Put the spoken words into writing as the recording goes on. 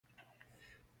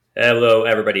Hello,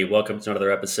 everybody. Welcome to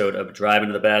another episode of Driving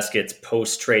to the Baskets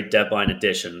post-trade deadline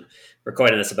edition.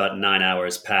 Recording this about 9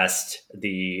 hours past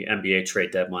the NBA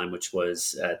trade deadline, which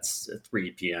was at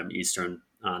 3 p.m. Eastern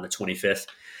on the 25th.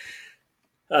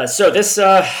 So this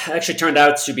actually turned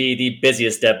out to be the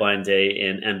busiest deadline day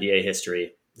in NBA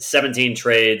history. 17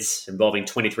 trades involving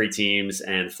 23 teams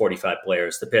and 45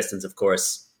 players. The Pistons, of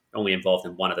course, only involved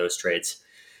in one of those trades.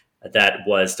 That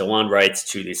was DeLon Wright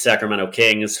to the Sacramento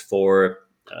Kings for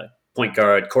point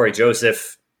guard Corey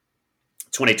Joseph,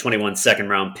 2021 second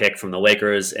round pick from the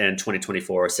Lakers, and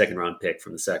 2024 second round pick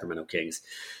from the Sacramento Kings.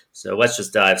 So let's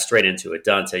just dive straight into it.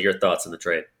 Dante, your thoughts on the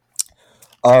trade?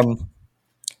 Um,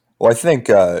 well, I think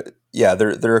there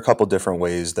are a couple different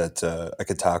ways that I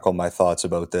could tackle my thoughts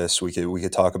about this. We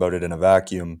could talk about it in a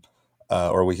vacuum,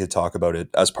 or we could talk about it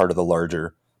as part of the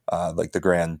larger, like the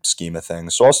grand scheme of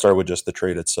things. So I'll start with just the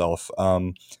trade itself.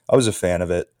 I was a fan of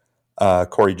it.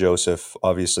 Corey Joseph,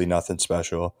 obviously nothing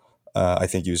special. I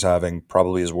think he was having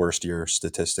probably his worst year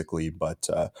statistically, but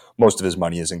most of his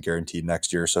money isn't guaranteed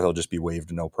next year, so he'll just be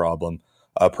waived no problem.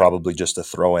 Probably just a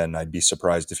throw in. I'd be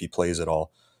surprised if he plays at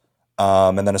all.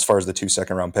 And then as far as the two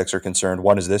second round picks are concerned,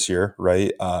 one is this year,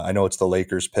 right? I know it's the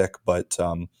Lakers pick, but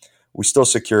we still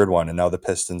secured one. And now the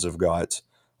Pistons have got,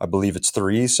 I believe it's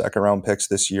three second round picks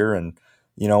this year. And,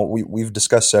 we've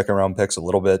discussed second round picks a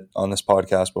little bit on this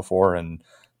podcast before. And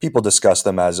people discuss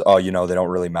them as, oh, they don't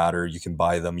really matter. You can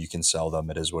buy them, you can sell them.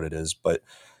 It is what it is. But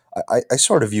I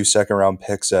sort of view second round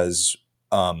picks as,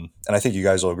 and I think you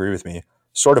guys will agree with me,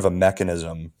 sort of a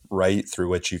mechanism, right, through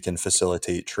which you can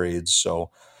facilitate trades. So,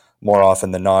 more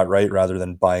often than not, right? Rather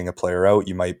than buying a player out,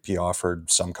 you might be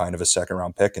offered some kind of a second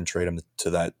round pick and trade them to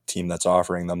that team that's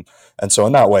offering them. And so,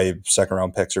 in that way, second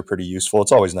round picks are pretty useful.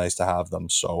 It's always nice to have them.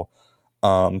 So,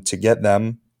 to get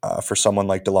them for someone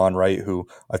like DeLon Wright, who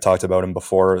I've talked about him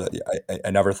before, I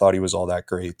never thought he was all that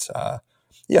great.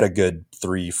 He had a good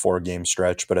 3-4 game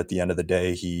stretch, but at the end of the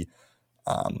day, he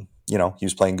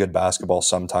was playing good basketball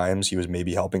sometimes. He was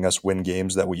maybe helping us win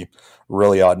games that we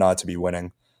really ought not to be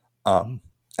winning. Um,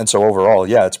 and so overall,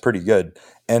 yeah, it's pretty good.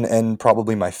 And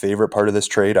probably my favorite part of this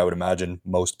trade, I would imagine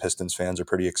most Pistons fans are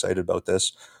pretty excited about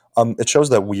this. It shows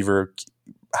that Weaver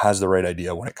has the right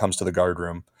idea when it comes to the guard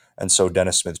room. And so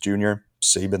Dennis Smith Jr.,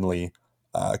 Saban Lee,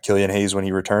 Killian Hayes when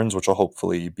he returns, which will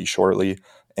hopefully be shortly,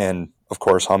 and of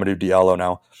course Hamidou Diallo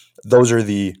now. Those are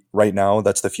right now,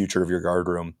 that's the future of your guard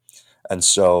room. And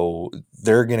so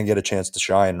they're going to get a chance to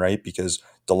shine, right? Because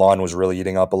DeLon was really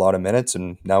eating up a lot of minutes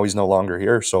and now he's no longer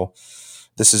here. So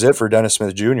this is it for Dennis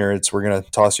Smith Jr. We're going to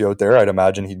toss you out there. I'd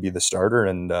imagine he'd be the starter,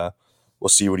 and we'll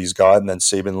see what he's got. And then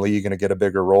Saban Lee going to get a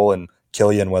bigger role, and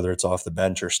Killian, whether it's off the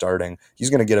bench or starting, he's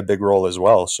going to get a big role as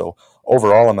well. So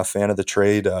overall, I'm a fan of the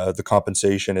trade. The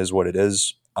compensation is what it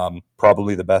is,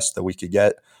 probably the best that we could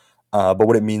get. But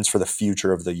what it means for the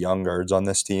future of the young guards on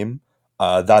this team,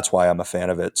 that's why I'm a fan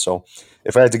of it. So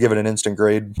if I had to give it an instant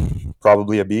grade,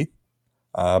 probably a B.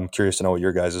 I'm curious to know what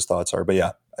your guys' thoughts are. But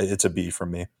yeah, it's a B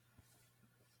from me.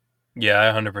 Yeah,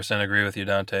 I 100% agree with you,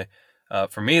 Dante.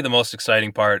 For me, the most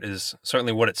exciting part is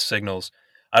certainly what it signals.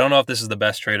 I don't know if this is the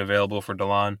best trade available for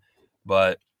DeLon,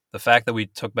 but the fact that we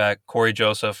took back Corey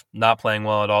Joseph, not playing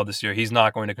well at all this year, he's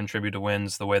not going to contribute to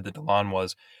wins the way that DeLon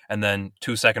was, and then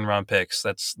 2 second-round picks.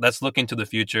 That's looking to the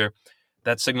future.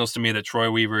 That signals to me that Troy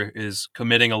Weaver is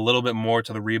committing a little bit more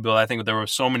to the rebuild. I think there were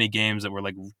so many games that were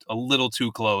like a little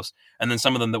too close, and then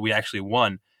some of them that we actually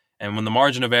won. And when the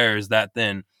margin of error is that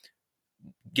thin,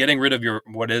 getting rid of your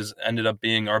what is ended up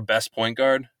being our best point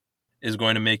guard is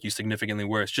going to make you significantly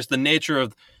worse. Just the nature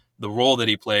of the role that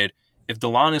he played. If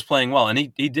DeLon is playing well, and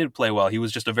he did play well, he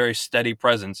was just a very steady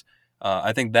presence.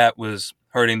 I think that was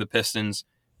hurting the Pistons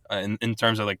in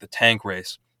terms of like the tank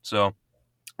race. So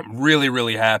I'm really,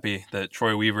 really happy that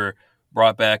Troy Weaver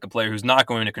brought back a player who's not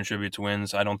going to contribute to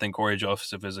wins. I don't think Corey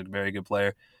Joseph is a very good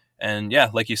player. And yeah,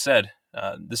 like you said,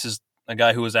 this is a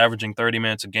guy who was averaging 30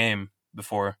 minutes a game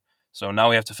before. So now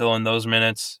we have to fill in those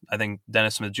minutes. I think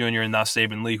Dennis Smith Jr. and now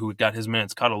Saban Lee, who got his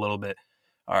minutes cut a little bit,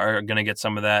 are going to get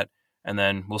some of that. And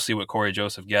then we'll see what Corey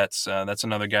Joseph gets. That's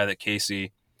another guy that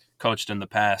Casey coached in the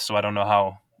past, so I don't know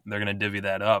how they're going to divvy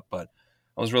that up, but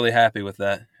I was really happy with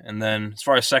that. And then as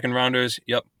far as second rounders,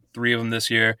 yep, 3 of them this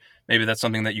year. Maybe that's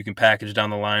something that you can package down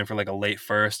the line for like a late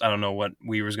first. I don't know what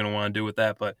Weaver's going to want to do with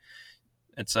that, but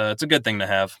it's a good thing to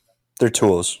have. They're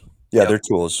tools. Yeah, Yep. they're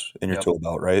tools in your Yep. tool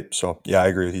belt, right? So yeah, I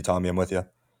agree with you, Tommy. I'm with you.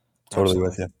 Totally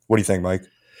with Absolutely. you. What do you think, Mike?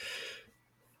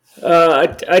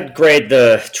 I'd grade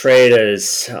the trade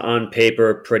as on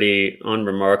paper pretty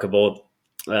unremarkable.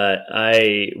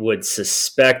 I'd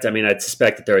suspect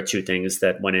that there are two things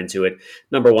that went into it.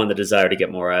 Number one, the desire to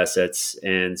get more assets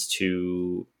and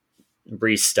to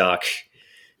restock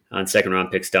on second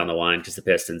round picks down the line because the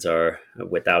Pistons are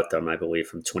without them, I believe,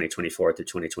 from 2024 through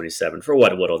 2027 for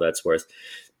what little that's worth.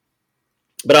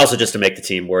 But also just to make the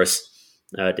team worse.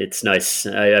 It's nice.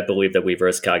 I believe that we've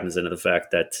cognizant of the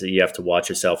fact that you have to watch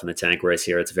yourself in the tank race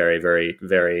here. It's very, very,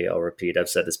 very, I'll repeat, I've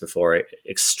said this before,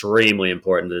 extremely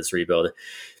important to this rebuild.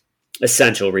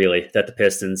 Essential, really, that the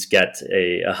Pistons get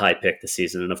a high pick this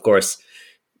season. And of course,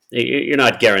 you're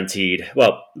not guaranteed.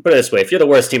 Well, put it this way: if you're the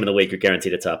worst team in the league, you're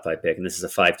guaranteed a top 5 pick. And this is a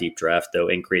 5-deep draft, though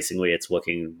increasingly it's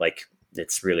looking like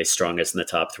it's really strongest in the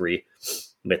top 3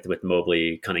 with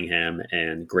Mobley, Cunningham,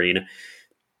 and Green.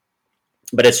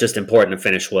 But it's just important to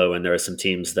finish low, and there are some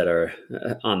teams that are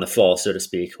on the fall, so to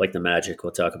speak, like the Magic.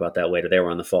 We'll talk about that later. They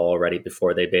were on the fall already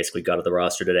before they basically got to the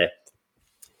roster today.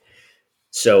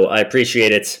 So I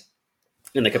appreciate it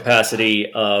in the capacity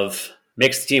of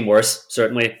makes the team worse,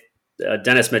 certainly.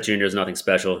 Dennis Smith Jr. is nothing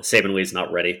special. Saben Lee's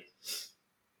not ready.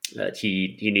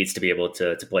 He needs to be able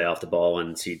to play off the ball,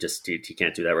 and he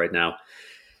can't do that right now.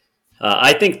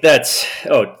 I think that's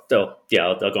I'll go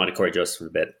on to Corey Joseph in a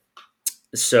bit.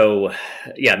 So,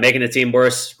 yeah, making the team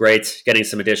worse, great. Getting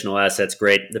some additional assets,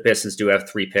 great. The Pistons do have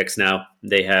 3 picks now.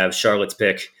 They have Charlotte's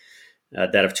pick,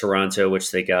 that of Toronto,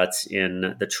 which they got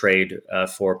in the trade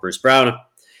for Bruce Brown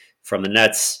from the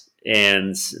Nets,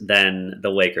 and then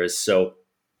the Lakers. So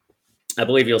I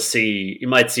believe you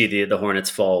might see the Hornets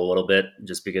fall a little bit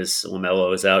just because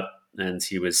LaMelo is out, and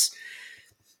he was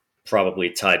probably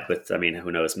tied with,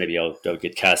 who knows, maybe I'll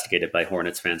get castigated by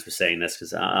Hornets fans for saying this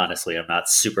because honestly, I'm not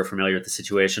super familiar with the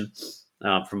situation.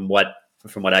 From what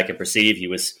I can perceive, he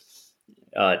was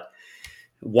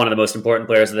one of the most important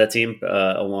players of that team,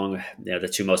 along the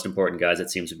 2 most important guys.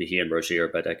 It seems to be he and Rozier,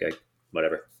 but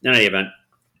whatever. In any event,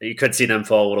 you could see them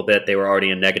fall a little bit. They were already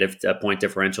a negative point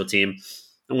differential team,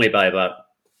 only by about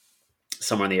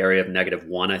somewhere in the area of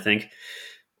 -1, I think.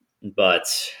 But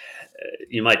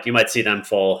you might see them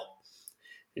fall.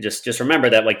 Just remember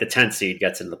that like the 10th seed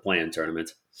gets into the play-in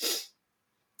tournament.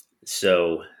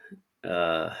 So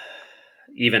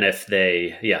even if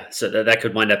so that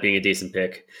could wind up being a decent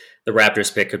pick. The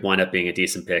Raptors pick could wind up being a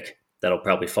decent pick. That'll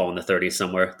probably fall in the 30s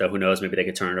somewhere. Though who knows? Maybe they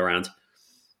could turn it around.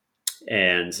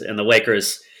 And the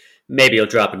Lakers, maybe he'll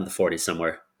drop into the 40s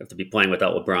somewhere. Have to be playing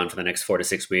without LeBron for the next 4 to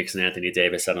 6 weeks. And Anthony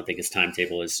Davis, I don't think his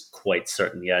timetable is quite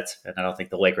certain yet. And I don't think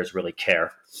the Lakers really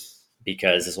care.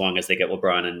 Because as long as they get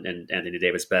LeBron and Anthony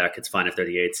Davis back, it's fine if they're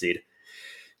the 8th seed.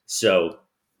 So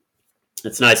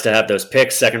it's nice to have those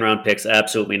picks. Second round picks,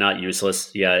 absolutely not useless.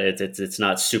 Yeah, it's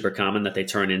not super common that they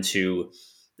turn into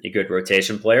a good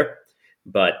rotation player.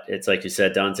 But it's like you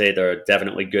said, Dante, they're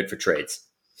definitely good for trades.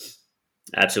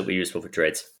 Absolutely useful for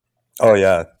trades. Oh,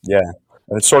 yeah. Yeah.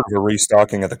 And it's sort of a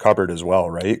restocking of the cupboard as well,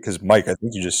 right? Because, Mike, I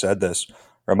think you just said this,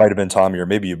 or it might have been Tommy, or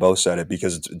maybe you both said it,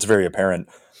 because it's very apparent.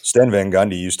 Stan Van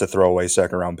Gundy used to throw away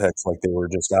second-round picks like they were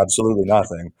just absolutely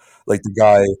nothing. Like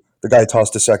the guy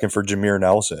tossed a second for Jameer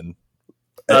Nelson.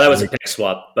 Oh, that was a pick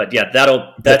swap, but yeah,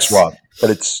 that's swap.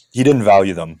 But he didn't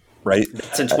value them, right?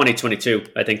 That's in 2022.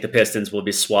 I think the Pistons will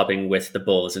be swapping with the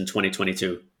Bulls in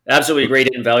 2022. Absolutely agree. He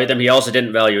didn't value them. He also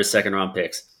didn't value his second-round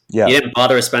picks. Yeah, he didn't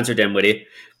bother with Spencer Dinwiddie.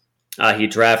 He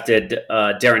drafted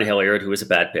Darren Hilliard, who was a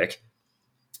bad pick,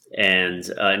 and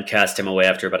cast him away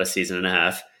after about a season and a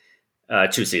half.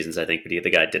 2 seasons, I think, but the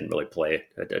guy didn't really play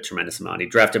a tremendous amount. He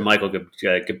drafted Michael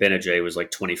Gabinajay, who was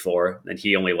like 24, and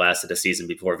he only lasted a season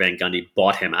before Van Gundy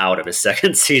bought him out of his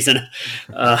second season.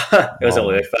 It was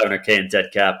only like $500K in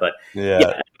dead cap, but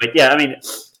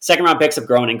second round picks have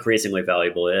grown increasingly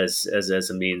valuable as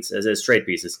a means as trade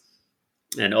pieces,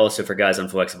 and also for guys on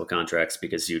flexible contracts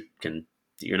because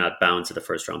you're not bound to the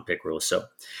first round pick rules. So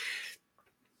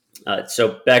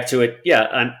back to it.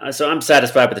 Yeah, I'm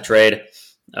satisfied with the trade.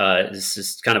 This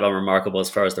is kind of unremarkable as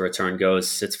far as the return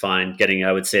goes. It's fine.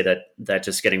 I would say that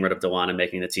just getting rid of DeLon and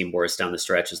making the team worse down the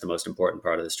stretch is the most important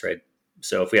part of this trade.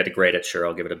 So if we had to grade it, sure,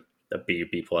 I'll give it a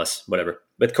B plus, whatever.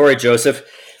 With Corey Joseph,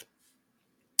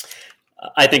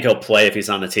 I think he'll play if he's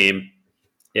on the team.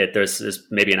 There's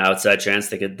maybe an outside chance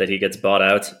that he gets bought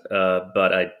out,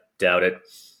 but I doubt it.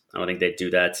 I don't think they'd do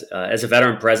that. As a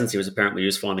veteran presence, he was apparently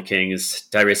useful on the Kings.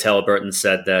 Tyrese Halliburton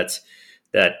said that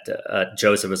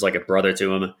Joseph was like a brother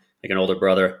to him, like an older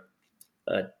brother.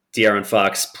 De'Aaron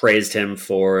Fox praised him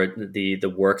for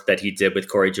the work that he did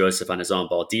with Corey Joseph on his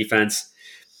on-ball defense.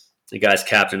 The guy's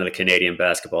captain of the Canadian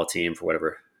basketball team for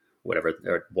whatever,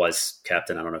 or was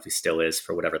captain. I don't know if he still is,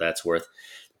 for whatever that's worth.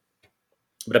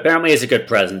 But apparently he's a good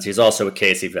presence. He's also a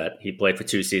Casey vet. He played for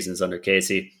 2 seasons under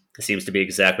Casey. He seems to be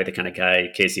exactly the kind of guy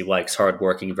Casey likes,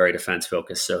 hardworking, very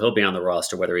defense-focused. So he'll be on the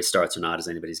roster. Whether he starts or not is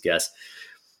anybody's guess.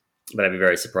 But I'd be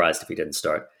very surprised if he didn't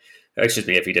start. If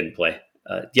he didn't play.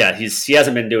 he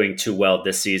hasn't been doing too well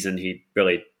this season. He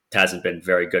really hasn't been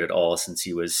very good at all since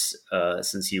he was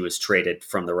traded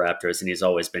from the Raptors, and he's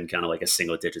always been kind of like a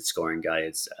single digit scoring guy.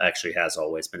 It's actually has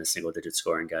always been a single digit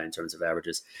scoring guy in terms of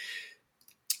averages.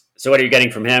 So what are you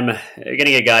getting from him? You're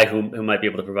getting a guy who might be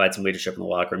able to provide some leadership in the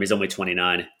locker room. He's only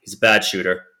 29. He's a bad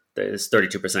shooter. He's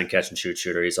 32% catch and shoot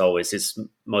shooter. He's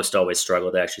most always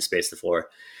struggled to actually space the floor.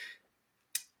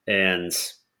 And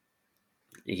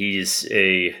he's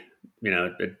a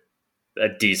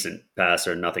decent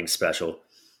passer, nothing special,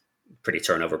 pretty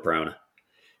turnover prone.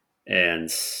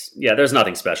 And yeah, there's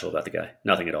nothing special about the guy.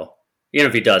 Nothing at all. Even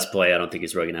if he does play, I don't think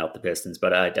he's really going to help the Pistons.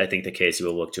 But I think that Casey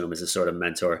will look to him as a sort of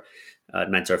mentor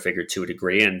figure to a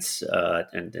degree. And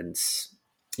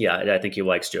yeah, I think he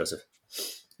likes Joseph.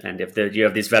 And if you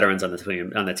have these veterans on the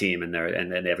team, and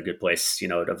they have a good place,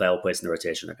 a valid place in the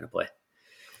rotation, they're going to play.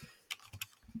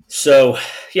 So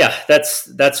yeah,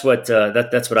 that's what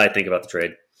I think about the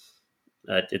trade.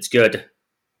 It's good.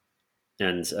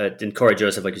 And Corey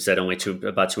Joseph, like you said, only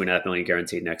about $2.5 million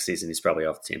guaranteed next season. He's probably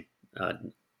off the team.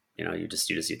 You just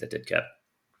eat that dead cap.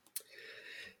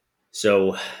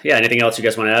 So yeah, anything else you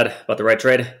guys want to add about the right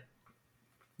trade?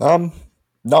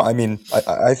 No, I mean,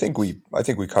 I think we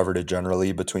covered it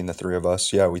generally between the three of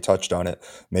us. Yeah, we touched on it.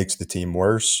 Makes the team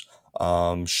worse.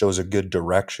 Shows a good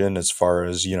direction as far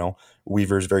as,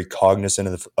 Weaver's very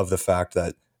cognizant of the fact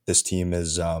that this team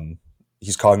is,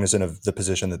 he's cognizant of the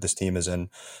position that this team is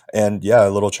in. And yeah, a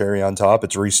little cherry on top,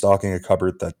 it's restocking a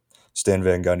cupboard that Stan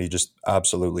Van Gundy just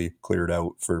absolutely cleared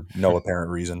out for no apparent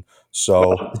reason.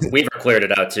 So Weaver cleared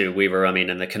it out too. Weaver,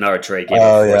 in the Kennard trade, gave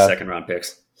him 4 second-round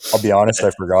picks. I'll be honest,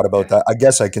 I forgot about that. I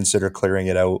guess I consider clearing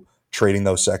it out, trading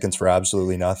those seconds for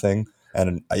absolutely nothing.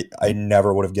 And I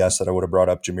never would have guessed that I would have brought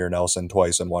up Jameer Nelson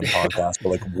twice in one podcast.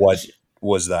 But what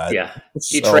was that? Yeah,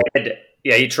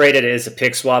 he traded as a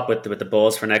pick swap with the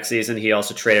Bulls for next season. He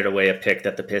also traded away a pick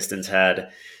that the Pistons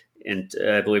had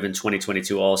I believe in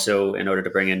 2022 also in order to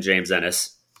bring in James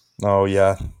Ennis. Oh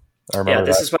yeah, I remember. Yeah,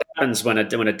 this is what happens when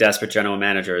a desperate general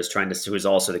manager who is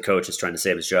also the coach, is trying to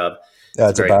save his job. Yeah,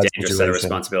 it's a very bad dangerous situation. set of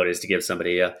responsibilities to give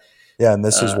somebody. Yeah, and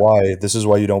this is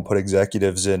why you don't put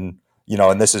executives in.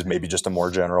 And this is maybe just a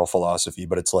more general philosophy,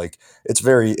 but it's like it's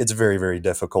very very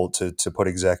difficult to put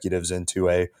executives into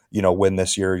a win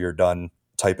this year, you're done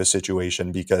type of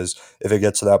situation, because if it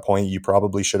gets to that point, you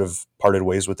probably should have parted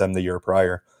ways with them the year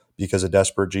prior. Because a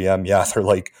desperate GM, yeah, they're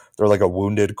like a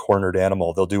wounded, cornered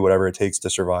animal. They'll do whatever it takes to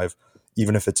survive,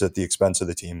 even if it's at the expense of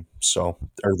the team. Or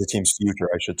the team's future,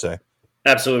 I should say.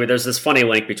 Absolutely. There's this funny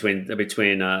link between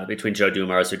Joe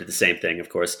Dumars, who did the same thing, of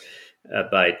course,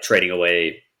 by trading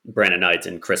away Brandon Knight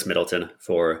and Chris Middleton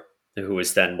who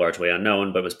was then largely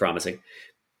unknown but was promising,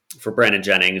 for Brandon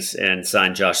Jennings, and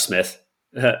signed Josh Smith.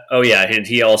 And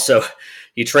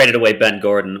he traded away Ben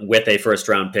Gordon with a first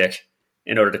round pick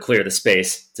in order to clear the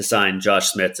space to sign Josh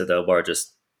Smith to the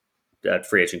largest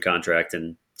free agent contract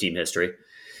in team history.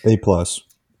 A+.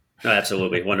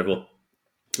 Absolutely. Wonderful.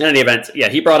 In any event, yeah,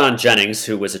 he brought on Jennings,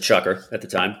 who was a chucker at the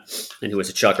time, and who was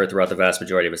a chucker throughout the vast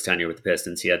majority of his tenure with the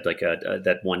Pistons. He had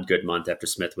that one good month after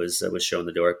Smith was shown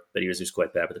the door, but he was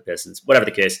quite bad with the Pistons. Whatever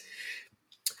the case.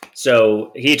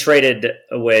 So he traded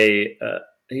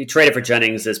for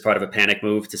Jennings as part of a panic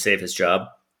move to save his job.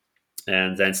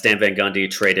 And then Stan Van Gundy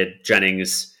traded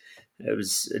Jennings. It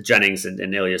was Jennings and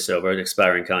Ilyasova,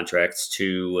 expiring contracts,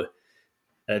 to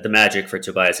the Magic for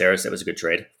Tobias Harris. That was a good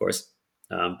trade, of course.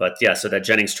 So that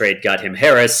Jennings trade got him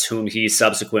Harris, whom he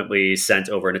subsequently sent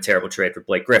over in a terrible trade for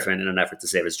Blake Griffin in an effort to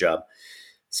save his job.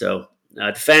 So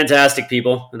fantastic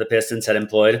people the Pistons had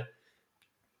employed.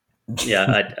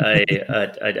 Yeah,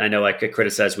 I know I could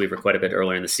criticize Weaver quite a bit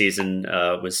earlier in the season.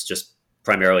 Was just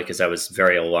primarily because I was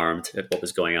very alarmed at what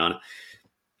was going on.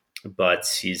 But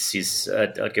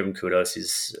I'll give him kudos.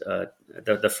 He's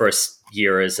the first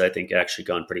year is, I think, actually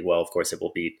gone pretty well. Of course, it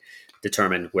will be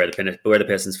determined where the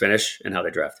Pistons finish and how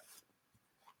they draft.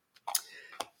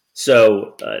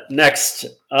 So next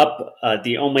up,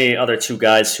 the only other two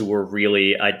guys who were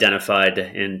really identified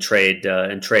in trade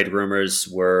rumors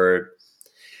were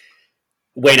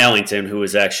Wayne Ellington, who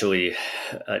was actually,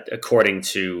 according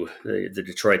to the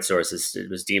Detroit sources, it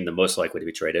was deemed the most likely to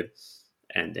be traded,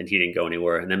 and he didn't go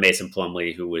anywhere. And then Mason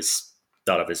Plumlee, who was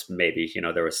thought of as maybe,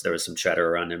 there was some chatter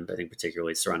around him, I think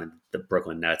particularly surrounding the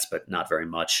Brooklyn Nets, but not very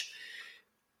much.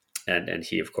 And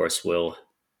he, of course, will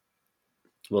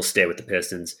stay with the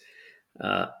Pistons.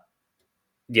 Either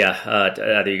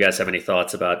you guys have any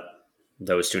thoughts about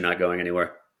those two not going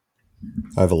anywhere?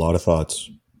 I have a lot of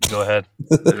thoughts. Go ahead.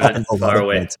 Far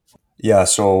away. Yeah,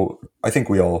 so I think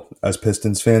we all, as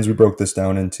Pistons fans, we broke this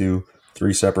down into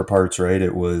three separate parts, right?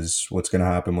 It was what's going to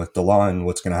happen with DeLon,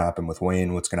 what's going to happen with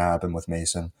Wayne, what's going to happen with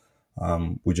Mason.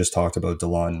 We just talked about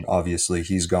DeLon. Obviously,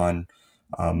 he's gone,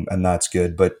 and that's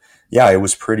good. But yeah, I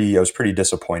was pretty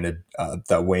disappointed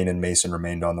that Wayne and Mason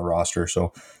remained on the roster.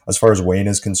 So as far as Wayne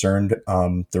is concerned,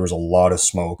 there was a lot of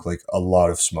smoke, like a lot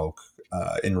of smoke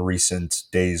in recent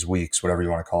days, weeks, whatever you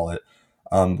want to call it.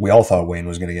 We all thought Wayne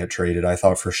was going to get traded. I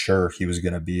thought for sure he was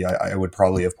going to be. I would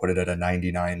probably have put it at a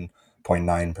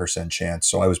 99.9% chance.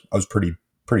 So I was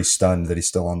pretty stunned that he's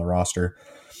still on the roster.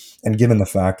 And given the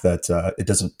fact that it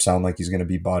doesn't sound like he's going to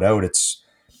be bought out,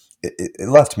 it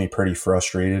left me pretty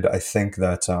frustrated. I think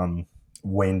that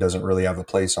Wayne doesn't really have a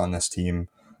place on this team.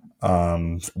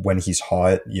 When he's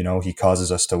hot, he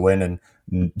causes us to win, and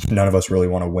none of us really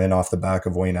want to win off the back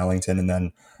of Wayne Ellington. And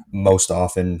then most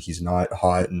often he's not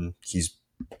hot, and he's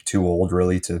too old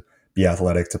really to be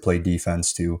athletic, to play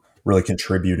defense, to really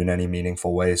contribute in any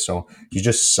meaningful way. So he's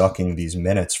just sucking these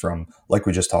minutes from, like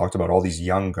we just talked about, all these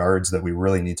young guards that we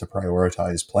really need to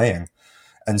prioritize playing.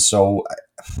 And so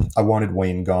I wanted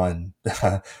Wayne gone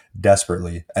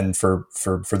desperately. And for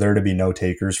there to be no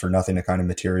takers, for nothing to kind of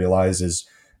materialize is,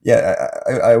 yeah,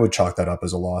 I would chalk that up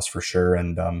as a loss for sure.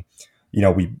 And,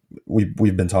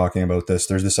 we've been talking about this.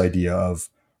 There's this idea of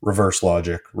reverse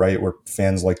logic, right? Where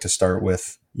fans like to start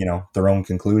with, their own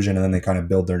conclusion, and then they kind of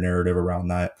build their narrative around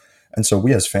that. And so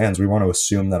we as fans, we want to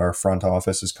assume that our front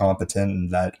office is competent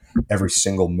and that every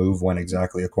single move went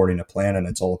exactly according to plan, and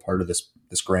it's all a part of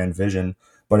this grand vision.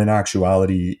 But in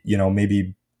actuality,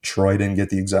 maybe Troy didn't get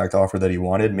the exact offer that he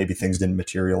wanted. Maybe things didn't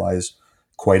materialize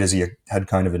quite as he had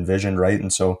kind of envisioned, right?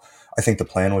 And so I think the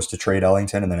plan was to trade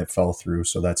Ellington, and then it fell through.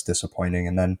 So that's disappointing.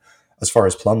 And then as far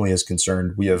as Plumlee is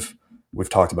concerned, we've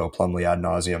talked about Plumlee ad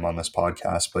nauseum on this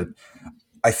podcast, but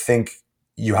I think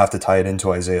you have to tie it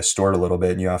into Isaiah Stewart a little bit,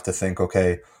 and you have to think,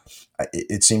 okay,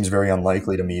 it seems very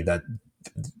unlikely to me that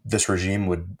this regime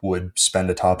would spend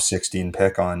a top 16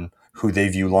 pick on who they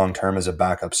view long term as a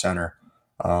backup center,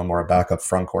 or a backup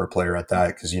front court player at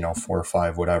that, because 4 or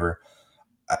 5, whatever.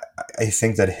 I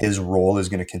think that his role is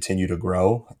going to continue to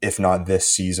grow, if not this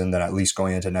season, then at least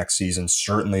going into next season,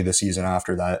 certainly the season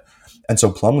after that. And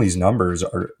so Plumlee's numbers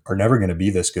are never going to be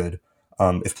this good.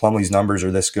 If Plumlee's numbers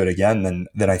are this good again,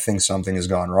 then I think something has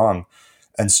gone wrong.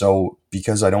 And so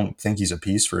because I don't think he's a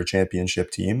piece for a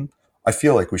championship team, I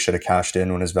feel like we should have cashed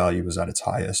in when his value was at its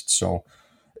highest. So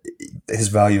his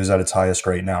value is at its highest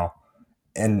right now.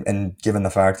 And given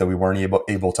the fact that we weren't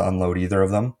able to unload either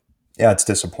of them, yeah, it's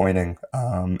disappointing.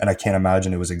 And I can't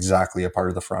imagine it was exactly a part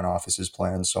of the front office's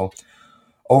plan. So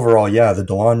overall, yeah, the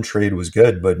DeLon trade was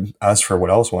good, but as for what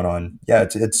else went on, yeah,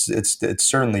 it's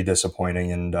certainly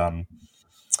disappointing. And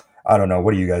I don't know.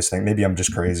 What do you guys think? Maybe I'm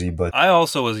just crazy, but I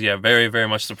also was, very, very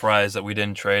much surprised that we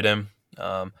didn't trade him.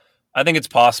 I think it's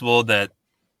possible that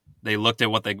they looked at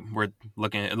what they were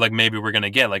looking at, like maybe we're going to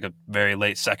get like a very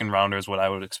late second rounder is what I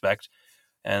would expect.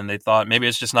 And they thought maybe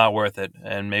it's just not worth it.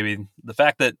 And maybe the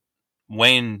fact that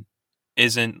Wayne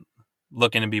isn't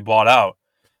looking to be bought out,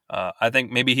 I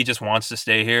think maybe he just wants to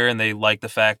stay here, and they like the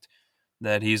fact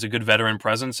that he's a good veteran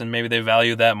presence, and maybe they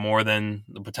value that more than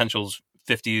the potential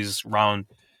 50s round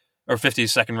or 50s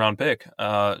second round pick.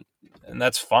 And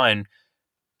that's fine.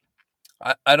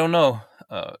 I don't know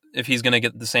if he's going to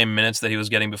get the same minutes that he was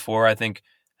getting before. I think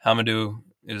Hamidou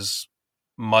is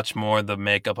much more the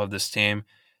makeup of this team.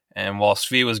 And while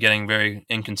Svi was getting very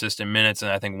inconsistent minutes, and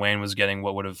I think Wayne was getting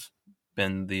what would have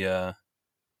been the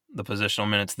positional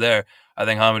minutes there, I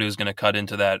think Hamidou is going to cut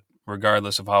into that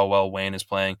regardless of how well Wayne is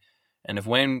playing. And if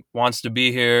Wayne wants to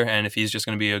be here, and if he's just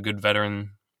going to be a good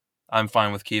veteran, I'm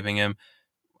fine with keeping him.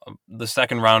 The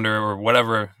second rounder or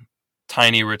whatever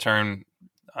tiny return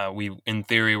in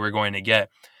theory we're going to get,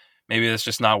 maybe it's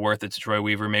just not worth it to Troy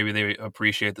Weaver. Maybe they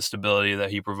appreciate the stability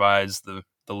that he provides, the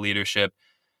leadership,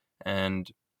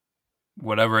 and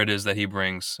whatever it is that he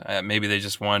brings. Maybe they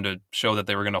just wanted to show that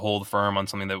they were going to hold firm on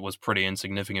something that was pretty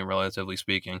insignificant, relatively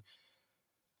speaking.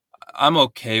 I'm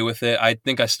okay with it. I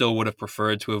think I still would have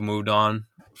preferred to have moved on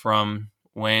from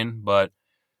Wayne, but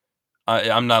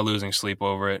I'm not losing sleep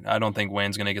over it. I don't think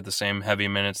Wayne's going to get the same heavy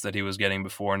minutes that he was getting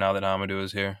before now that Hamidou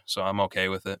is here, so I'm okay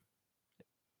with it.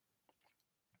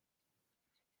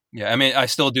 Yeah, I mean, I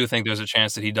still do think there's a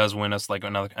chance that he does win us like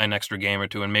an extra game or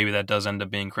two, and maybe that does end up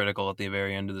being critical at the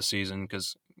very end of the season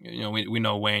because we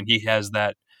know Wayne, he has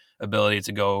that ability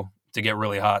to get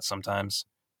really hot sometimes.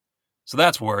 So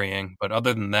that's worrying. But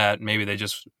other than that, maybe they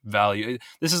just value.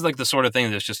 This is like the sort of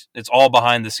thing that's just it's all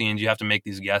behind the scenes. You have to make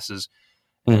these guesses,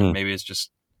 and maybe it's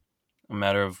just a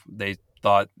matter of they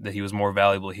thought that he was more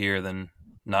valuable here than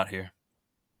not here.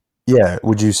 yeah,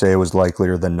 would you say it was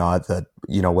likelier than not that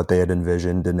what they had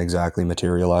envisioned didn't exactly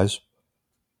materialize?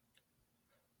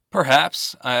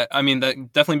 Perhaps. I mean,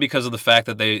 that definitely because of the fact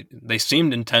that they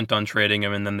seemed intent on trading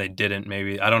him and then they didn't.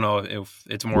 Maybe I don't know if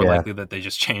it's more Yeah, likely that they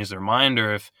just changed their mind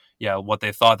or if what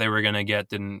they thought they were going to get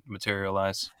didn't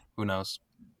materialize. Who knows?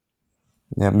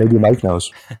 yeah. Maybe Mike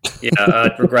knows.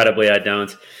 Regrettably, I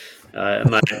don't.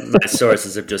 My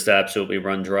sources have just absolutely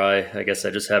run dry. I guess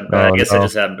I just haven't. I Oh guess I no.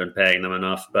 just haven't been paying them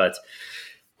enough. But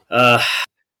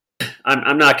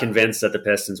I'm not convinced that the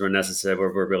Pistons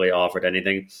were really offered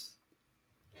anything.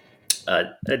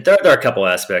 There are a couple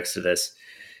aspects to this.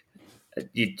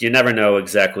 You never know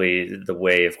exactly the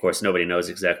way. Of course, nobody knows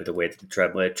exactly the way that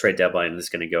the trade deadline is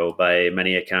going to go. By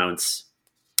many accounts,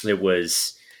 it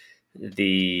was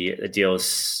the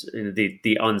deals,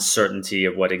 the uncertainty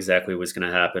of what exactly was going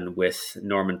to happen with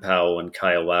Norman Powell and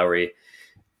Kyle Lowry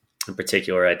in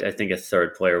particular. I think a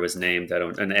third player was named.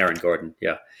 And Aaron Gordon,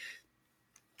 yeah,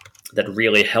 that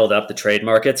really held up the trade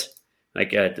market.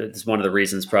 Like it's one of the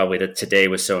reasons probably that today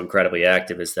was so incredibly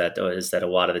active is that a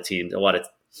lot of the teams,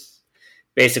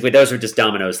 basically those were just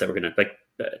dominoes that were going to like.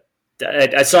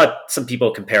 I saw some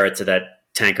people compare it to that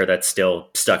tanker that's still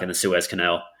stuck in the Suez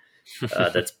Canal,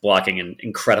 that's blocking an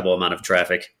incredible amount of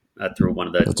traffic through one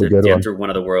of That's a good one. through one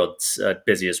of the world's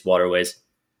busiest waterways.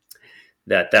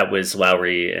 That was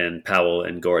Lowry and Powell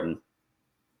and Gordon,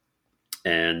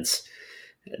 and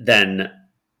then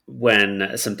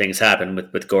when some things happened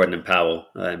with Gordon and Powell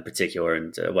in particular,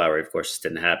 and Lowry, of course, just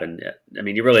didn't happen. I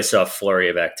mean, you really saw a flurry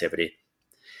of activity.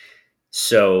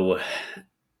 So,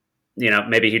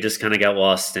 maybe he just kind of got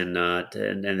lost, and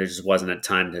there just wasn't a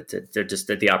time that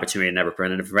the opportunity never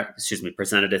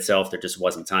presented itself. There just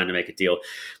wasn't time to make a deal.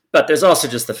 But there's also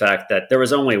just the fact that there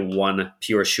was only one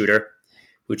pure shooter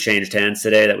who changed hands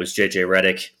today. That was JJ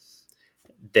Redick.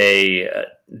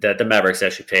 The Mavericks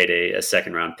actually paid a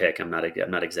second round pick. I'm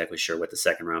not exactly sure what the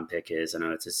second round pick is. I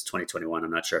know it's 2021.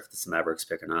 I'm not sure if it's the Mavericks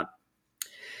pick or not.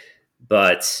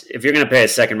 But if you're going to pay a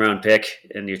second round pick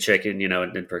and you're checking,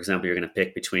 and for example, you're going to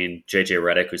pick between JJ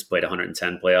Redick, who's played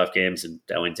 110 playoff games, and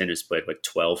Ellington, who's played like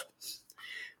 12,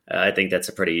 I think that's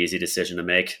a pretty easy decision to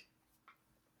make.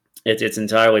 It's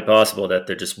entirely possible that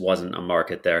there just wasn't a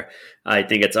market there. I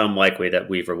think it's unlikely that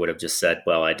Weaver would have just said,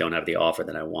 well, I don't have the offer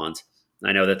that I want.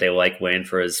 I know that they like Wayne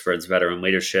for his veteran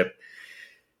leadership,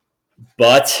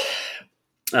 but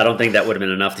I don't think that would have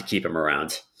been enough to keep him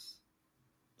around.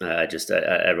 I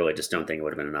really just don't think it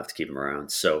would have been enough to keep him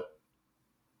around. So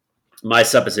my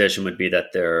supposition would be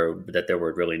that there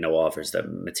were really no offers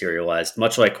that materialized.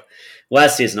 Much like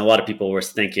last season, a lot of people were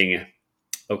thinking,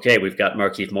 okay, we've got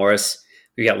Markieff Morris,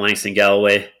 we got Langston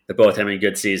Galloway. They're both having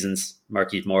good seasons.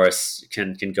 Markieff Morris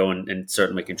can go and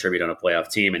certainly contribute on a playoff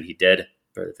team, and he did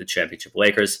for the championship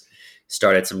Lakers.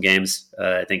 Started some games.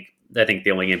 I think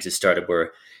the only games he started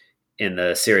were in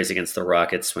the series against the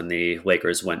Rockets when the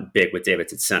Lakers went big with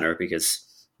Davis at center because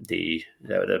the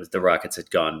Rockets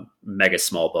had gone mega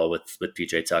small ball with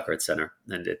PJ Tucker at center,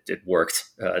 and it worked.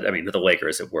 With the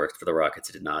Lakers it worked. For the Rockets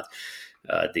it did not.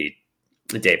 The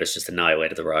Davis just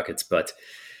annihilated the Rockets, but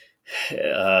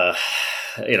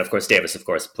of course Davis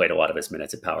played a lot of his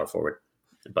minutes at power forward,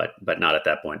 but not at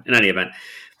that point. In any event,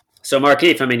 so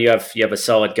Markieff, you have a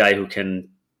solid guy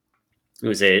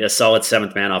who's a solid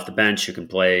seventh man off the bench who can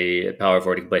play power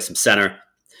forward, he can play some center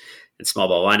in small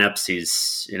ball lineups.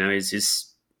 He's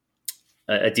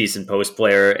a decent post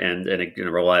player and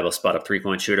a reliable spot up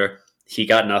 3-point shooter. He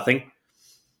got nothing.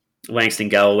 Langston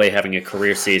Galloway having a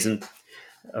career season.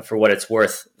 For what it's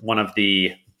worth, one of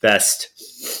the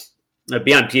best,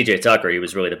 beyond PJ Tucker, he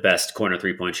was really the best corner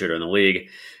 3-point shooter in the league.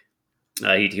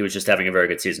 He was just having a very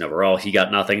good season overall. He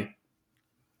got nothing.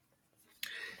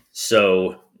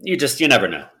 So you never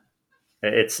know.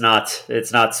 It's not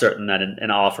certain that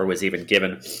an offer was even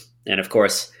given. And of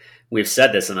course, we've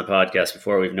said this on the podcast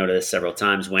before. We've noted this several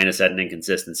times. Wayne has had an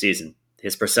inconsistent season.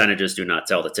 His percentages do not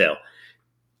tell the tale.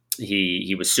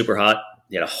 He was super hot.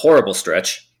 He had a horrible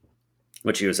stretch,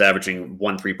 which he was averaging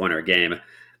 1 3-pointer a game,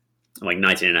 like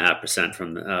 19.5%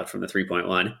 from the 3-point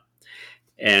line.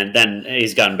 And then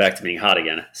he's gotten back to being hot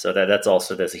again. So that's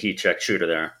also, there's a heat check shooter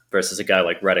there versus a guy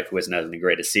like Redick who isn't having the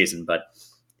greatest season, but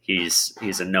he's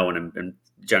a known and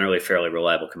generally fairly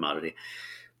reliable commodity.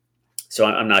 So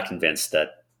I'm not convinced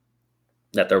that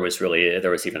there was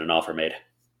even an offer made,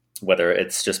 whether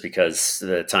it's just because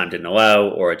the time didn't allow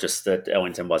or just that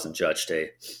Ellington wasn't judged a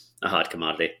hot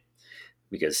commodity.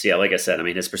 Because, like I said,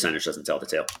 his percentage doesn't tell the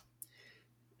tale.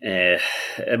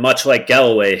 Much like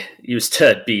Galloway used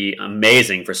to be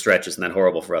amazing for stretches and then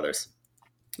horrible for others.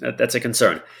 That's a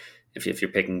concern. If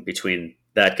you're picking between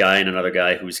that guy and another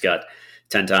guy who's got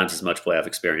 10 times as much playoff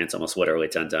experience, almost literally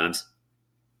 10 times,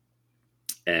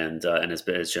 and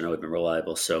has generally been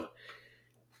reliable. So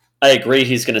I agree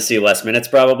he's going to see less minutes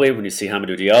probably when you see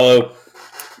Hamidou Diallo,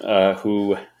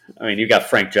 you've got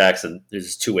Frank Jackson,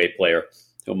 who's a two-way player,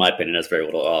 who in my opinion has very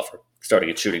little to offer, starting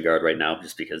at shooting guard right now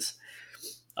just because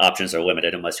options are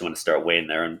limited unless you want to start Wayne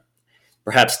there. And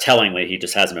perhaps tellingly, he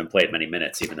just hasn't been played many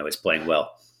minutes, even though he's playing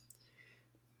well.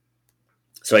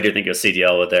 So I do think you'll see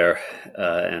Diallo there,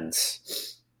 and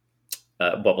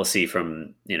what we'll see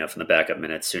from the backup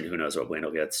minutes soon. Who knows what Wayne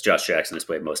will get? Josh Jackson has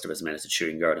played most of his minutes at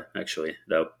shooting guard, actually,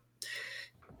 though.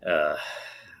 I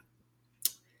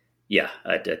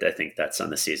think that's on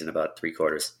the season about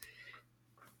 3/4.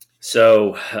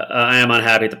 So I am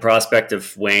unhappy at the prospect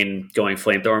of Wayne going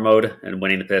flamethrower mode and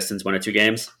winning the Pistons 1 or 2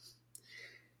 games,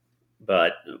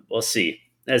 but we'll see.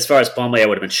 As far as Plumlee, I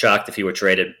would have been shocked if he were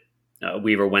traded.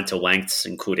 Weaver went to lengths,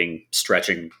 including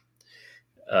stretching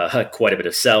quite a bit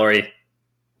of salary,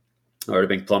 or to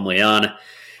bring Plumlee on,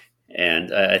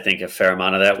 and I think a fair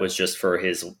amount of that was just for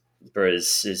his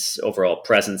overall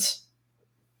presence,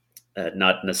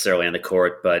 not necessarily on the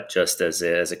court, but just as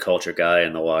a culture guy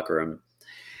in the locker room.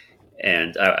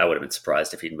 And I would have been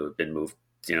surprised if he'd been moved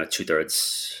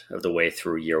 2/3 of the way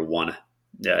through year 1.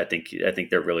 Yeah, I think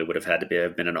there really would have had to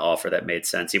have been an offer that made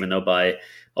sense, even though by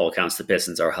all accounts the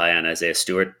Pistons are high on Isaiah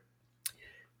Stewart.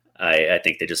 I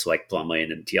think they just like Plumlee,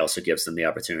 and he also gives them the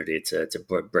opportunity to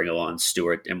bring along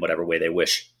Stewart in whatever way they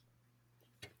wish.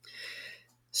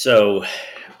 So I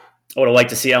would have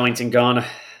liked to see Ellington gone,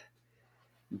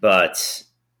 but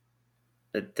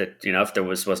if there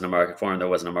wasn't a market for him, there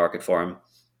wasn't a market for him.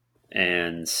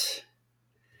 And so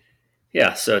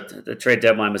the trade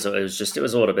deadline was a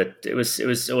little bit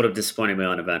disappointingly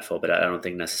uneventful, but I don't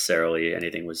think necessarily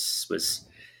anything was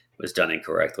done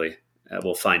incorrectly.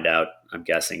 We'll find out, I'm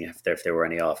guessing, if there were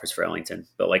any offers for Ellington.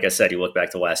 But like I said, you look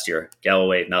back to last year,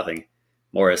 Galloway, nothing.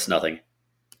 Morris, nothing.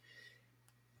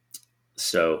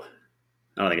 So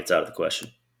I don't think it's out of the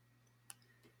question.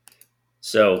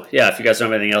 So, if you guys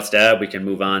don't have anything else to add, we can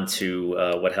move on to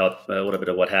a little bit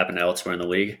of what happened elsewhere in the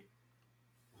league.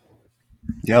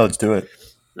 Yeah, let's do it.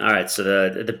 All right, so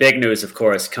the big news, of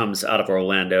course, comes out of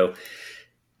Orlando.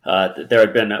 There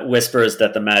had been whispers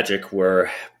that the Magic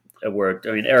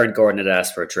Aaron Gordon had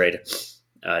asked for a trade.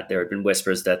 There had been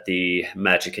whispers that the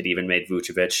Magic had even made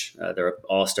Vucevic their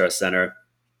all-star center,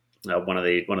 one of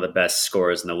the best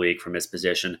scorers in the league from his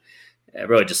position.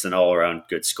 Really just an all-around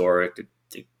good scorer.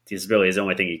 His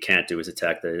only thing he can't do is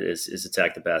attack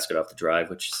the basket off the drive,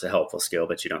 which is a helpful skill,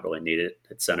 but you don't really need it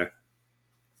at center.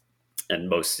 And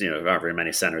most, there aren't very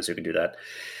many centers who can do that.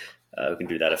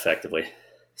 Effectively.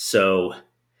 So,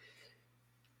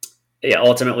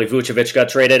 ultimately Vucevic got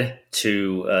traded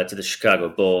to the Chicago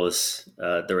Bulls.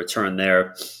 The return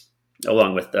there,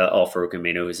 along with Al-Farouq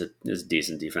Aminu, who's a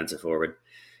decent defensive forward,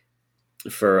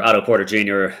 for Otto Porter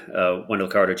Jr., Wendell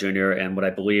Carter Jr., and what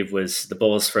I believe was the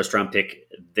Bulls' first-round pick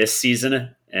this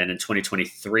season, and in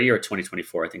 2023 or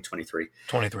 2024, I think 23.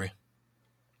 23.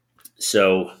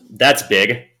 So that's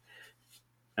big.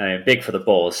 Big for the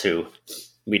Bulls, who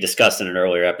we discussed in an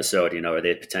earlier episode. Are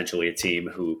they potentially a team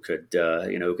who could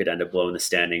end up blowing the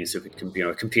standings, who could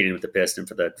competing with the Pistons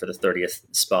for the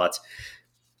 30th spot?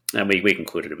 And we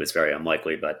concluded it was very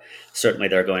unlikely, but certainly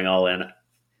they're going all in.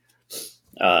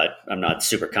 I'm not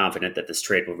super confident that this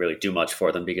trade will really do much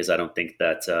for them, because I don't think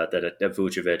that a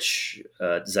Vucevic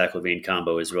Zach LaVine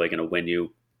combo is really going to win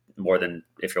you more than,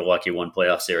 if you're lucky, one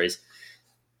playoff series.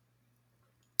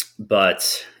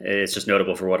 But it's just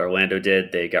notable for what Orlando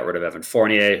did. They got rid of Evan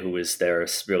Fournier, who was their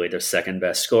second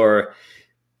best scorer,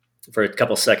 for a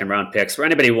couple second round picks. For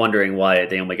anybody wondering why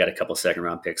they only got a couple second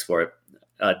round picks for it,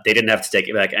 they didn't have to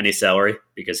take back any salary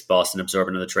because Boston absorbed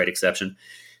another trade exception.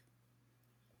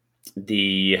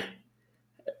 The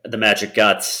Magic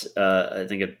got, I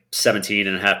think, a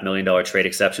 $17.5 million trade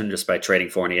exception just by trading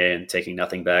Fournier and taking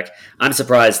nothing back. I'm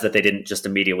surprised that they didn't just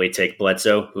immediately take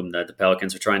Bledsoe, whom the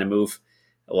Pelicans were trying to move,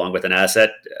 along with an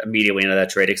asset, immediately into that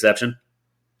trade exception.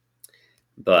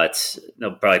 But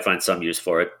they'll probably find some use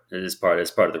for it as part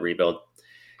of the rebuild.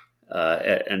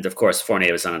 And of course,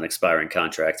 Fournier was on an expiring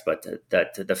contract, but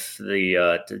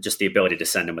just the ability to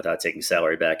send him without taking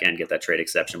salary back and get that trade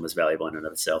exception was valuable in and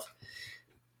of itself.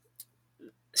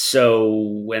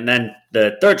 So, and then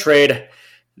the third trade,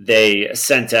 they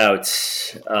sent out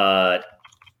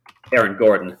Aaron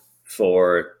Gordon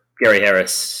for Gary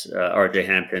Harris, RJ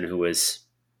Hampton, who was,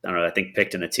 I think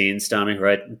picked in the teens, Tommy,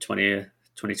 right?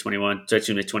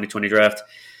 2020 draft.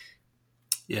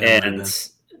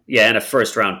 Yeah, and a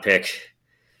first round pick.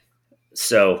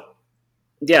 So,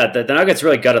 the Nuggets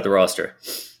really gutted the roster.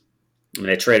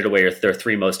 They traded away their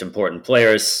three most important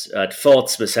players.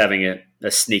 Fultz was having a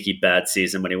sneaky bad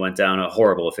season when he went down, a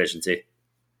horrible efficiency.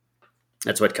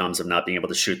 That's what comes of not being able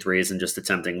to shoot threes and just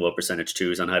attempting low percentage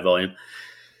twos on high volume.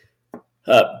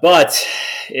 But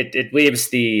it leaves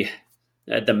the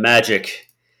Magic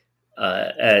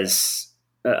as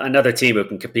another team who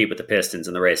can compete with the Pistons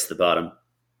in the race to the bottom.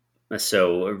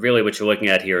 So really, what you're looking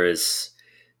at here is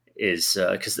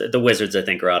because the Wizards, I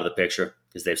think, are out of the picture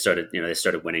because they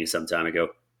started winning some time ago,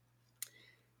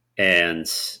 and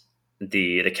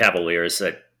the Cavaliers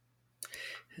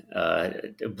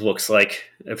looks like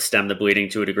have stemmed the bleeding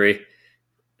to a degree.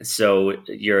 So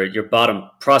your bottom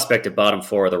prospective bottom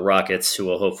four are the Rockets, who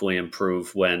will hopefully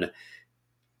improve when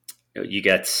you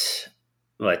get.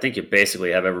 Well, I think you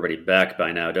basically have everybody back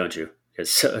by now, don't you?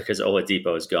 Because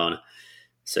Oladipo is gone,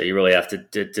 so you really have to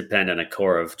depend on a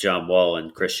core of John Wall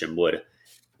and Christian Wood.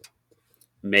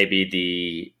 Maybe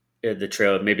the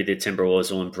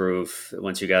Timberwolves will improve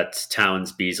once you got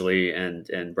Towns, Beasley,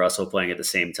 and Russell playing at the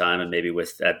same time, and maybe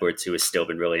with Edwards, who has still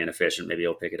been really inefficient, maybe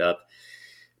he'll pick it up.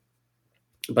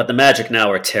 But the Magic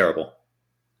now are terrible,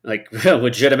 like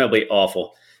legitimately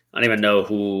awful. I don't even know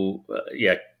who.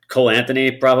 Cole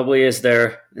Anthony probably is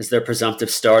their presumptive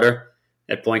starter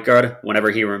at point guard. Whenever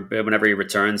he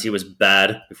returns, he was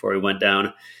bad before he went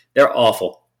down. They're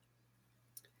awful.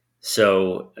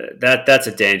 So that's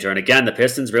a danger. And again, the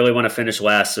Pistons really want to finish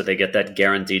last, so they get that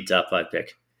guaranteed top 5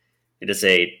 pick. It is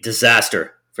a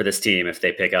disaster for this team if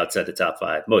they pick outside the top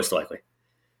 5, most likely.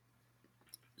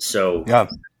 So yeah.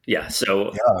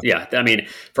 I mean,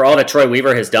 for all that Troy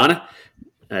Weaver has done,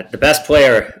 the best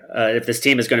player, if this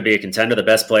team is going to be a contender, the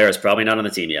best player is probably not on the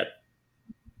team yet.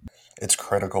 It's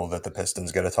critical that the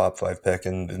Pistons get a top 5 pick,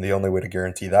 and the only way to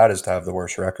guarantee that is to have the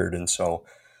worst record. And so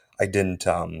I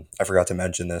forgot to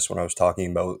mention this when I was talking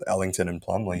about Ellington and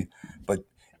Plumlee, but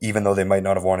even though they might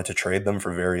not have wanted to trade them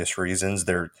for various reasons,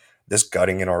 this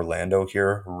gutting in Orlando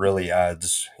here really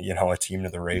adds, a team to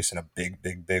the race in a big,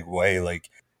 big, big way.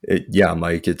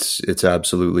 Mike, it's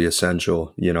absolutely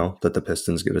essential, that the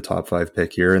Pistons get a top 5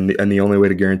 pick here, and the only way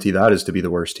to guarantee that is to be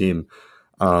the worst team.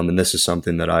 And this is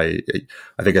something that I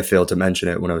think I failed to mention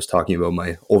it when I was talking about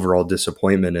my overall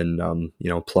disappointment in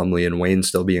Plumlee and Wayne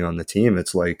still being on the team.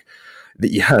 It's like,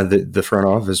 the front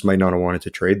office might not have wanted to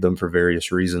trade them for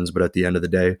various reasons, but at the end of the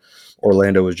day,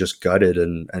 Orlando was just gutted,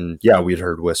 and we'd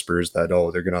heard whispers that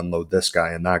they're going to unload this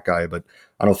guy and that guy, but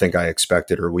I don't think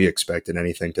we expected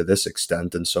anything to this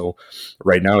extent. And so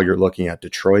right now you're looking at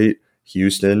Detroit,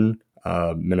 Houston,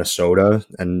 Minnesota,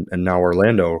 and now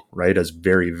Orlando, right, as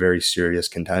very, very serious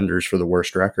contenders for the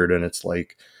worst record. And it's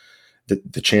like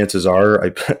the chances are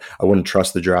I wouldn't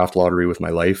trust the draft lottery with my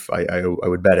life. I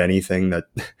would bet anything that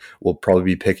we'll probably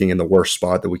be picking in the worst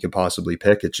spot that we could possibly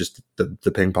pick. It's just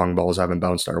the ping pong balls haven't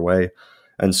bounced our way.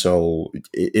 And so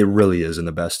it really is in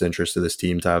the best interest of this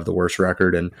team to have the worst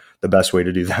record. And the best way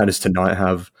to do that is to not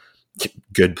have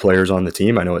good players on the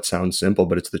team. I know it sounds simple,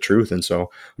 but it's the truth. And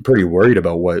so I'm pretty worried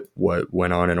about what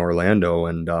went on in Orlando.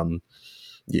 And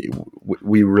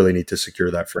we really need to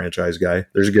secure that franchise guy.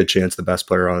 There's a good chance the best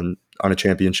player on a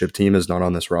championship team is not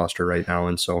on this roster right now.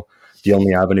 And so the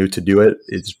only avenue to do it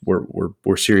is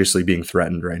we're seriously being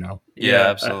threatened right now. Yeah,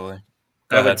 absolutely.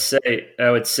 I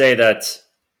would say that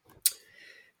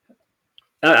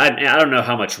I don't know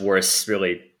how much worse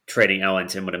really trading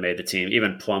Ellington would have made the team.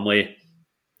 Even Plumlee,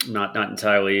 not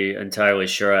entirely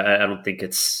sure. I don't think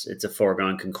it's a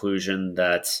foregone conclusion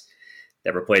that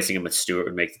replacing him with Stewart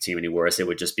would make the team any worse. It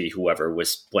would just be whoever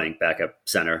was playing backup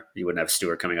center. You wouldn't have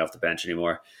Stewart coming off the bench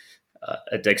anymore.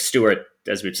 Like Stewart,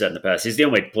 as we've said in the past, he's the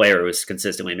only player who's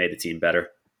consistently made the team better.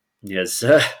 He's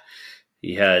the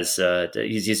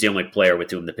only player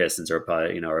with whom the Pistons are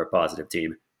a positive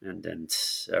team and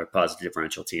a positive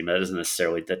differential team. That doesn't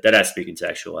necessarily that has to be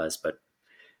contextualized, but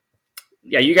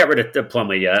yeah, you got rid of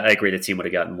Plumlee. I agree the team would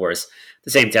have gotten worse. At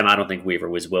the same time, I don't think Weaver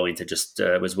was willing to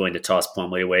toss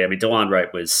Plumlee away. I mean, DeLon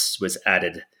Wright was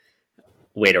added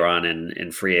later on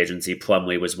in free agency.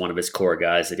 Plumlee was one of his core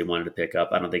guys that he wanted to pick up.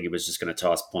 I don't think he was just going to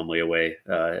toss Plumlee away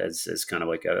as kind of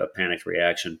like a panicked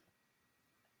reaction.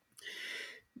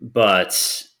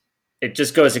 But it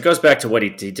goes back to what he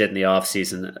did in the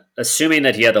offseason. Assuming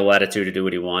that he had the latitude to do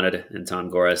what he wanted, and Tom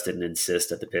Gores didn't insist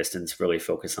that the Pistons really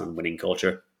focus on winning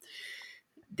culture.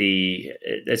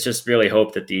 It's just really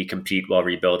hope that the compete while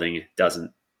rebuilding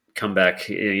doesn't come back.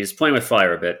 He's playing with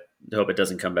fire a bit. I hope it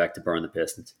doesn't come back to burn the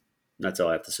Pistons. That's all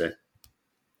I have to say.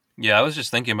 Yeah, I was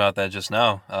just thinking about that just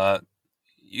now.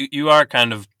 You are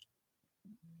kind of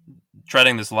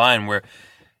treading this line where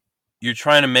you're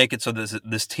trying to make it so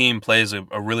this team plays a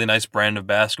really nice brand of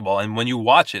basketball. And when you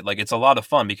watch it, like, it's a lot of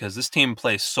fun because this team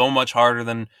plays so much harder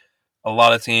than a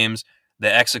lot of teams. They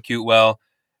execute well.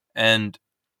 And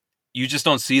you just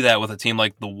don't see that with a team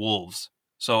like the Wolves.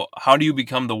 So how do you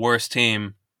become the worst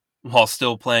team while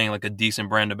still playing like a decent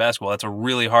brand of basketball? That's a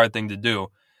really hard thing to do.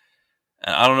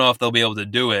 And I don't know if they'll be able to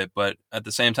do it, but at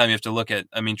the same time, you have to look at,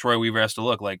 I mean, Troy Weaver has to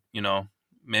look like,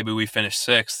 maybe we finish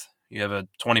sixth. You have a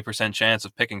 20% chance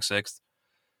of picking sixth.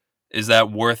 Is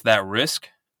that worth that risk?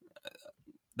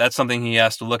 That's something he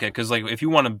has to look at, because like if you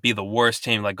want to be the worst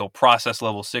team, like go process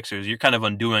level Sixers, you're kind of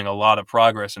undoing a lot of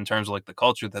progress in terms of like the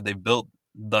culture that they've built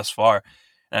thus far.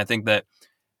 And I think that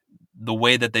the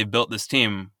way that they've built this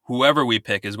team, whoever we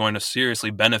pick is going to seriously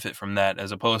benefit from that,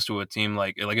 as opposed to a team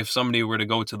like if somebody were to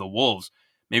go to the Wolves,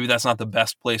 maybe that's not the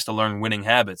best place to learn winning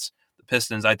habits. The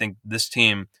Pistons, I think this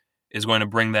team is going to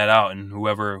bring that out in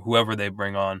whoever they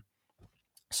bring on.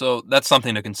 So that's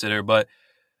something to consider. But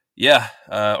yeah,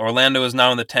 Orlando is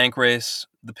now in the tank race.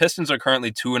 The Pistons are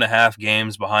currently 2.5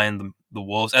 games behind the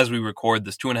Wolves. As we record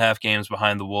this, 2.5 games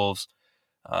behind the Wolves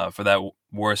for that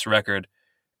worst record.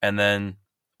 And then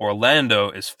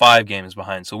Orlando is 5 games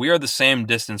behind. So we are the same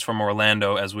distance from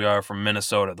Orlando as we are from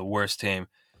Minnesota, the worst team.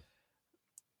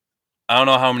 I don't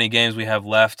know how many games we have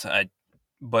left,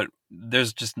 but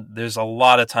there's a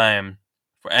lot of time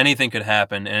for anything could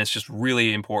happen, and it's just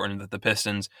really important that the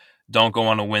Pistons don't go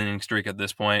on a winning streak at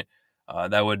this point.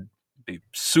 That would be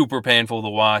super painful to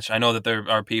watch. I know that there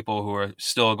are people who are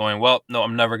still going, well, no,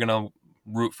 I'm never going to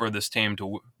root for this team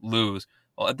to lose.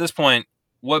 Well, at this point,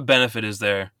 what benefit is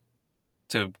there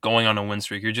to going on a win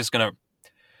streak? You're just going to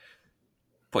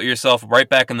put yourself right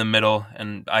back in the middle,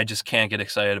 and I just can't get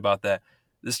excited about that.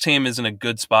 This team is in a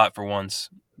good spot for once.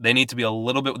 They need to be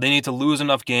they need to lose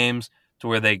enough games to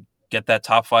where they get that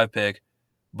top 5 pick,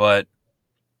 but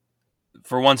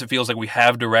for once it feels like we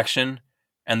have direction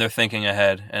and they're thinking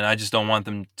ahead, and I just don't want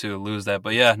them to lose that.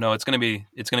 But yeah, no, it's going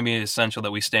to be essential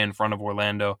that we stay in front of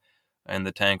Orlando in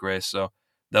the tank race. So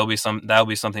that'll be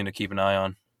something to keep an eye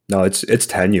on. No, it's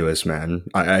tenuous, man.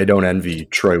 I don't envy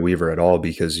Troy Weaver at all,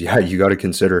 because yeah, you got to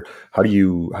consider how do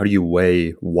you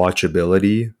weigh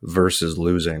watchability versus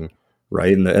losing,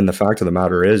 right? And the fact of the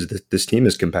matter is that this team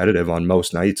is competitive on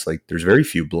most nights. Like there's very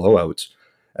few blowouts,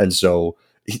 and so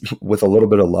with a little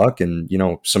bit of luck and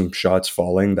some shots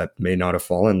falling that may not have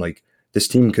fallen, like this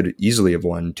team could easily have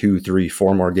won 2, 3,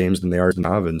 4 more games than they are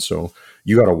now. And so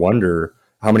you got to wonder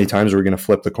how many times are we going to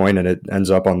flip the coin and it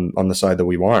ends up on the side that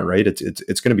we want, right?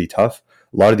 It's going to be tough.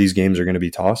 A lot of these games are going to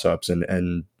be toss-ups,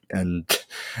 and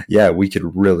yeah, we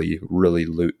could really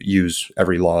use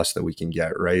every loss that we can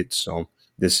get, right? So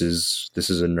this is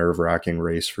a nerve-wracking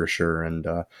race for sure, and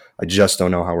I just don't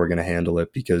know how we're going to handle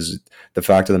it, because the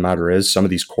fact of the matter is some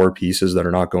of these core pieces that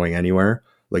are not going anywhere,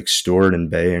 like Stewart and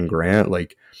Bay and Grant,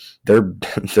 like they're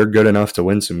good enough to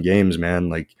win some games, man.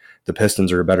 Like the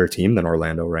Pistons are a better team than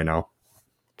Orlando right now.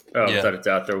 Oh, yeah. Without a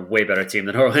doubt, they're a way better team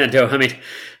than Orlando. I mean,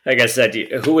 like I said,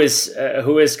 who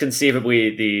is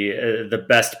conceivably the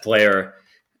best player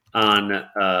on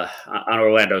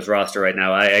Orlando's roster right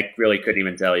now? I really couldn't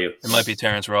even tell you. It might be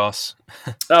Terrence Ross.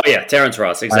 Oh yeah, Terrence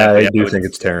Ross. Exactly. I do think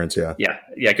it's Terrence. Yeah.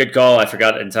 Yeah. Good call. I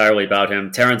forgot entirely about him.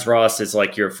 Terrence Ross is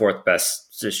like your 4th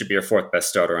best. It should be your 4th best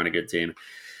starter on a good team.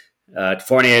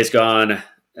 Fournier's gone.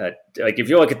 Like if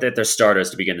you look at their starters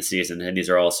to begin the season, and these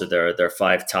are also their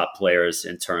 5 top players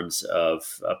in terms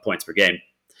of points per game.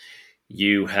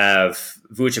 You have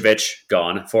Vucevic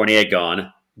gone, Fournier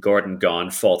gone, Gordon gone.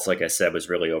 Fultz, like I said, was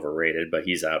really overrated, but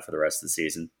he's out for the rest of the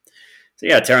season. So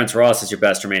yeah, Terrence Ross is your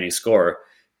best remaining scorer,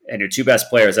 and your 2 best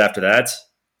players after that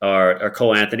are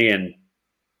Cole Anthony and,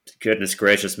 goodness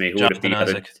gracious me, who would it be?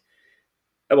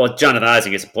 Well, Jonathan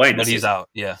Isaac isn't playing, but he's out.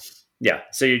 Yeah. Yeah,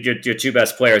 so your 2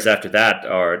 best players after that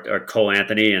are Cole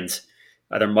Anthony and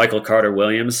either Michael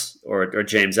Carter-Williams or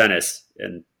James Ennis,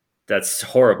 and that's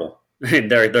horrible.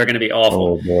 they're going to be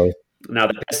awful. Oh boy! Now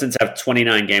the Pistons have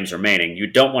 29 games remaining. You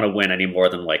don't want to win any more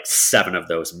than like 7 of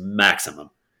those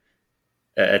maximum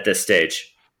at this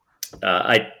stage. So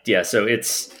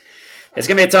it's going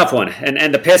to be a tough one,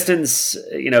 and the Pistons,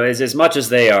 as much as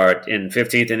they are in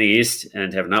 15th in the East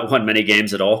and have not won many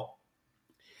games at all,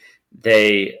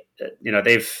 they've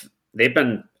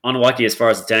been unlucky as far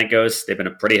as the tank goes. They've been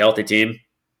a pretty healthy team.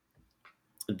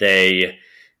 They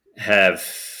have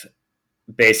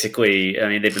basically,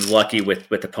 they've been lucky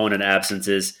with opponent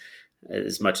absences.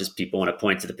 As much as people want to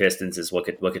point to the Pistons as look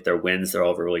at their wins, they're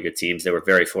all really good teams. They were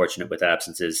very fortunate with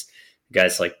absences.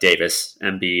 Guys like Davis,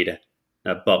 Embiid,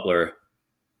 Butler,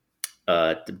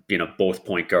 both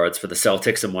point guards for the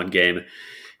Celtics in one game,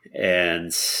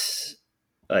 and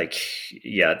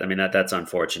that's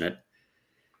unfortunate.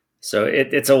 So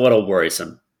it's a little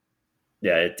worrisome.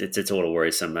 Yeah, it's a little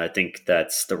worrisome. I think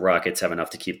that's the Rockets have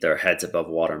enough to keep their heads above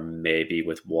water, maybe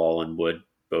with Wall and Wood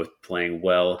both playing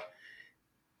well.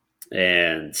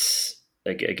 And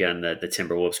again, the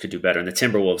Timberwolves could do better, and the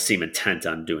Timberwolves seem intent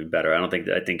on doing better. I think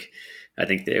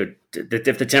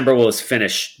if the Timberwolves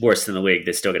finish worse than the league,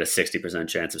 they still get a 60%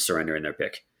 chance of surrendering their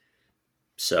pick.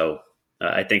 So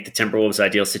I think the Timberwolves'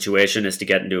 ideal situation is to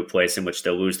get into a place in which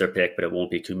they'll lose their pick, but it won't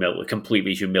be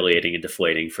completely humiliating and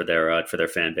deflating for their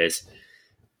fan base.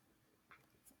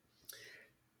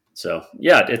 So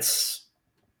yeah, it's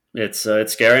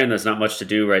scary, and there's not much to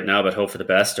do right now but hope for the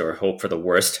best or hope for the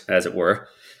worst, as it were.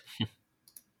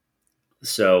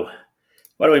 So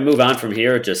why don't we move on from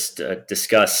here? Just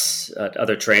discuss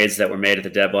other trades that were made at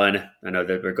the deadline. I know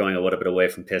that we're going a little bit away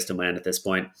from Piston land at this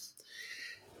point.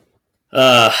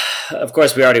 Of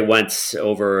course, we already went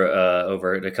over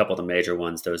a couple of the major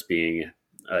ones, those being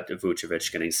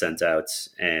Vucevic getting sent out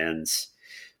and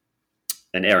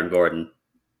Aaron Gordon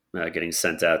getting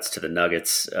sent out to the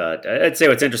Nuggets. I'd say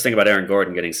what's interesting about Aaron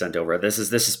Gordon getting sent over, this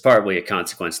is partly a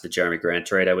consequence of the Jeremy Grant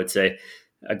trade, I would say.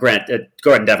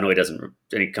 Gordon definitely doesn't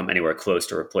come anywhere close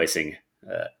to replacing,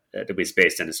 at least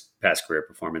based on his past career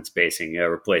performance,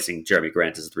 replacing Jeremy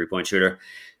Grant as a three-point shooter.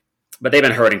 But they've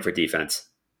been hurting for defense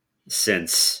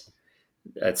since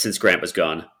Grant was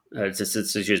gone.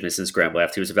 Since Grant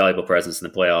left. He was a valuable presence in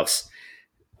the playoffs,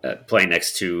 playing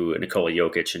next to Nikola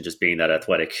Jokic and just being that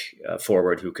athletic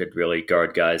forward who could really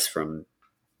guard guys from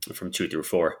 2 through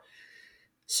 4.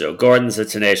 So Gordon's a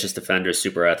tenacious defender,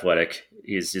 super athletic.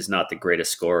 He's not the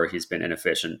greatest scorer. He's been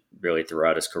inefficient really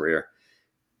throughout his career.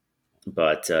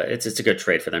 But it's a good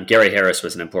trade for them. Gary Harris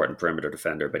was an important perimeter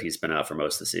defender, but he's been out for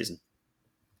most of the season.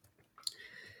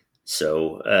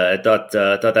 So I thought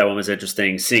that one was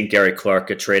interesting. Seeing Gary Clark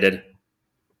get traded.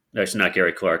 Actually, not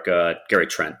Gary Clark. Gary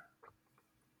Trent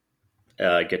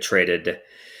get traded.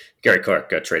 Gary Clark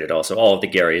got traded also. All of the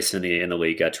Garys in the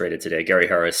league got traded today. Gary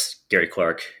Harris, Gary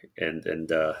Clark, and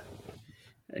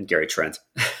Gary Trent.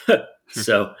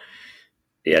 So,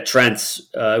 yeah, Trent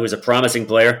was a promising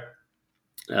player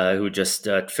who just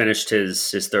finished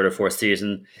his third or fourth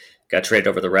season. Got traded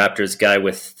over the Raptors, guy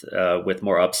with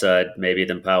more upside maybe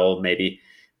than Powell,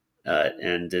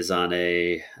 and is on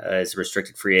as a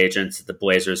restricted free agent. The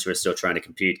Blazers, who are still trying to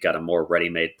compete, got a more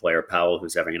ready-made player, Powell,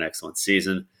 who's having an excellent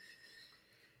season.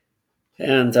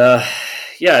 And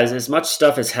as much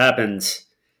stuff has happened,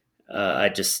 I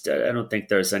don't think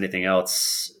there's anything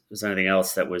else.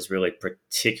 That was really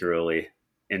particularly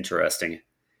interesting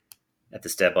at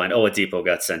this deadline. Oladipo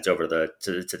got sent over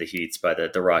to the Heat by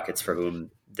the Rockets, for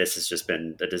whom this has just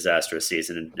been a disastrous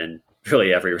season in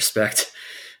really every respect.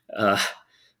 Even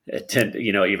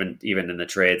in the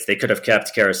trades, they could have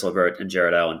kept Karis LeVert and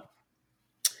Jared Allen,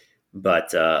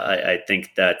 but I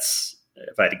think that's.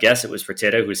 If I had to guess, it was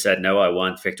Fertitta who said, no, I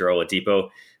want Victor Oladipo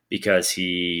because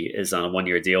he is on a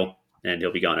 1-year deal and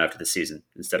he'll be gone after the season,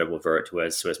 instead of LeVert, who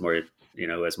has more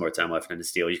time left in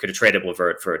his deal. You could have traded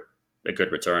LeVert for a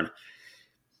good return.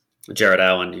 Jared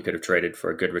Allen, you could have traded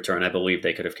for a good return. I believe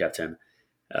they could have kept him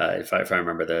if I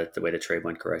remember the way the trade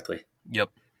went correctly. Yep.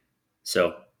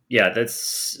 So yeah,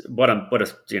 that's what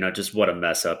a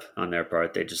mess up on their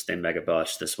part. They mega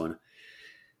botched this one.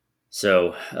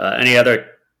 So any other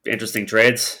interesting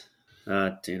trades,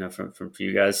 from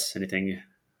you guys? Anything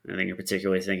you're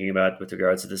particularly thinking about with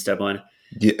regards to this deadline?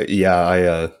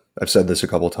 Yeah, I've said this a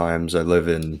couple times. I live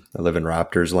in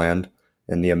Raptors land,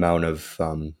 and the amount of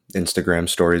Instagram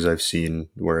stories I've seen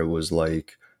where it was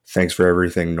like, "Thanks for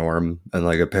everything, Norm," and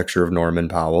like a picture of Norman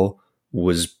Powell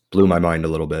blew my mind a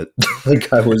little bit.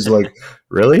 Like I was like,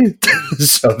 really?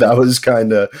 So that was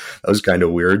kind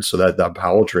of weird. So that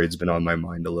Powell trade's been on my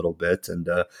mind a little bit. And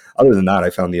other than that, I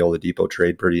found the Oladipo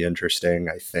trade pretty interesting.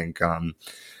 I think,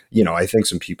 I think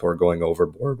some people are going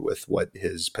overboard with what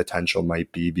his potential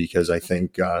might be, because I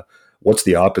think what's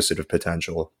the opposite of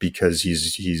potential? Because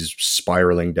he's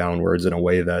spiraling downwards in a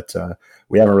way that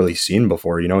we haven't really seen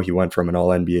before. He went from an all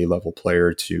NBA level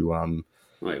player to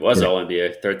well, he was all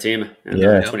NBA, third team in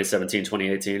 2017,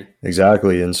 2018.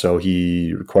 Exactly. And so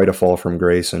he quite a fall from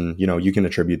grace. And, you can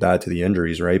attribute that to the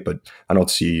injuries, right? But I don't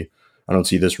see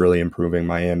this really improving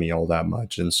Miami all that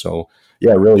much. And so,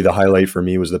 yeah, really the highlight for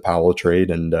me was the Powell trade.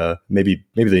 And maybe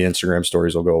the Instagram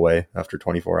stories will go away after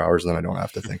 24 hours, and then I don't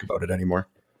have to think about it anymore.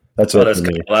 That's Kyle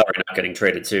Lowry not getting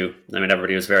traded too. I mean,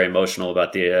 everybody was very emotional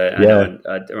about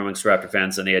amongst Raptor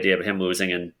fans and the idea of him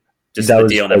losing, and just the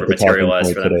deal never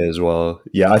materialized for them today as well.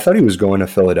 Yeah, I thought he was going to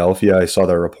Philadelphia. I saw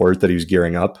the report that he was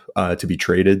gearing up to be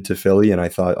traded to Philly, and I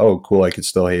thought, oh, cool, I could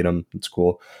still hate him. It's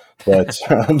cool. But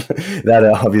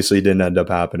that obviously didn't end up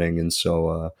happening. And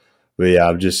so, but yeah,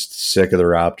 I'm just sick of the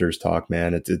Raptors talk,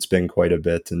 man. It's been quite a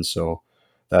bit. And so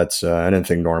that's I didn't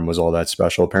think Norm was all that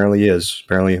special. Apparently he is.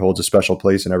 Apparently he holds a special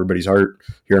place in everybody's heart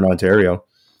here in Ontario.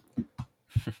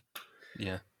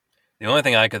 Yeah. The only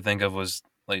thing I could think of was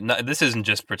like, this isn't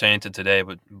just pertaining to today,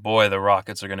 but boy, the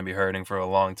Rockets are going to be hurting for a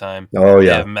long time. Oh They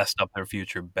yeah, have messed up their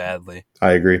future badly.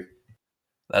 I agree.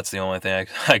 That's the only thing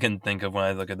I can think of when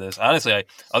I look at this. Honestly,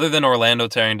 other than Orlando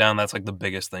tearing down, that's like the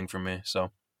biggest thing for me. So,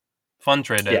 fun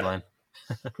trade deadline.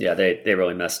 Yeah, they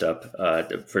really messed up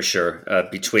for sure.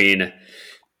 Between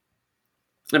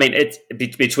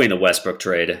the Westbrook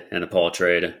trade and the Paul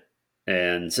trade,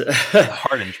 and The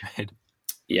Harden trade.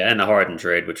 Yeah, and the Harden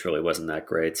trade, which really wasn't that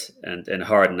great, and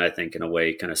Harden, I think, in a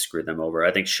way, kind of screwed them over.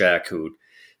 I think Shaq, who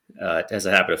has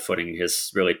a habit of putting his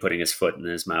foot in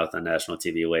his mouth on national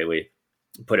TV lately,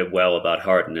 put it well about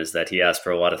Harden, is that he asked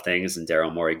for a lot of things, and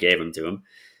Daryl Morey gave them to him.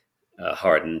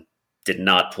 Harden did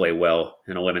not play well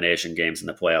in elimination games in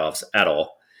the playoffs at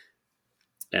all.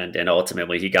 And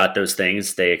ultimately, he got those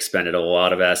things. They expended a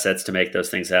lot of assets to make those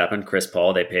things happen. Chris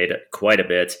Paul, they paid quite a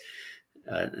bit.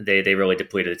 They really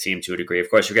depleted the team to a degree. Of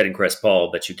course, you're getting Chris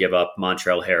Paul, but you give up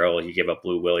Montrezl Harrell, you give up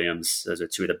Lou Williams. Those are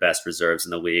two of the best reserves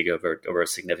in the league over a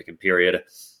significant period.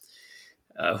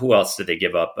 Who else did they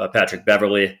give up? Patrick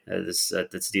Beverley. That's a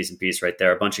decent piece right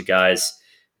there. A bunch of guys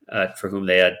for whom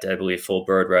they had, I believe, full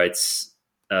bird rights.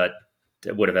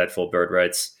 Would have had full bird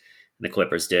rights. And the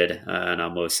Clippers did, and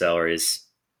on low salaries.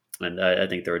 And I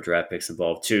think there were draft picks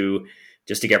involved too.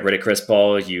 Just to get rid of Chris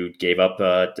Paul, you gave up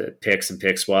picks and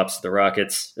pick swaps to the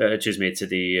Rockets. To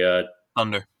the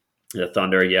Thunder. The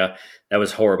Thunder, yeah, that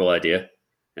was a horrible idea,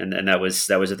 and that was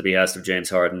at the behest of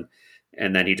James Harden,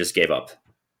 and then he just gave up.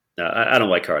 I don't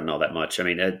like Harden all that much. I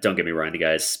mean, don't get me wrong, the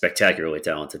guy is spectacularly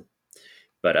talented,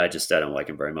 but I don't like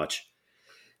him very much.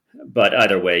 But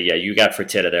either way, yeah, you got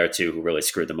Fertitta there too, who really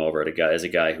screwed them over. As a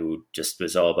guy who just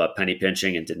was all about penny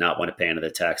pinching and did not want to pay into the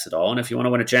tax at all. And if you want to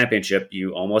win a championship,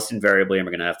 you almost invariably are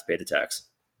going to have to pay the tax.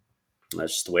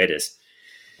 That's just the way it is.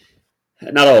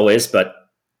 Not always, but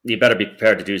you better be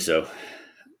prepared to do so.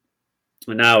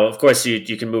 Now, of course,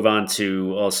 you can move on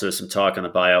to also some talk on the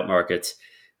buyout market.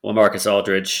 Well, Marcus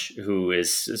Aldridge, who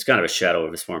is kind of a shadow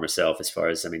of his former self, as far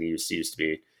as, I mean, he used to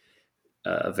be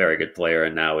a very good player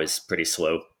and now is pretty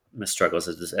slow. Struggles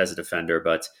as a defender,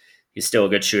 but he's still a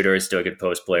good shooter. He's still a good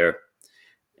post player,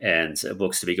 and it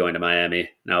looks to be going to Miami.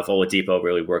 Now, if Oladipo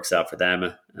really works out for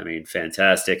them, I mean,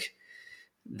 fantastic.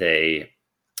 If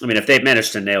they've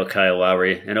managed to nail Kyle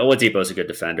Lowry, and Oladipo's a good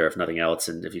defender, if nothing else,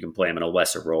 and if you can play him in a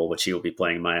lesser role, which he will be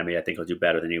playing in Miami, I think he'll do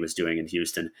better than he was doing in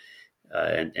Houston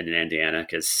and in Indiana,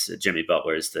 because Jimmy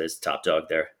Butler is the top dog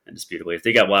there, indisputably. If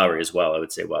they got Lowry as well, I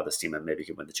would say, wow, this team maybe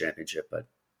could win the championship, but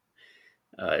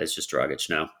it's just Dragic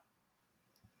now.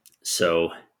 So,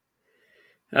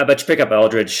 but you pick up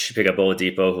Aldridge, you pick up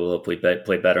Oladipo, who will hopefully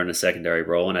play better in a secondary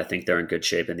role, and I think they're in good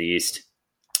shape in the East.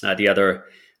 One of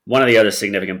the other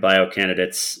significant buyout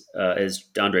candidates is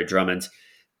Andre Drummond,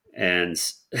 and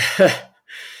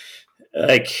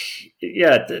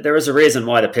there was a reason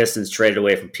why the Pistons traded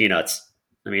away from peanuts.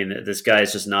 I mean, this guy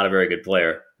is just not a very good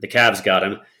player. The Cavs got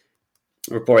him.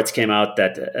 Reports came out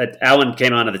that Allen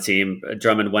came onto the team.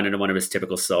 Drummond went into one of his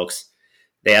typical sulks.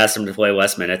 They asked him to play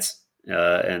less minutes,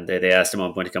 and they asked him at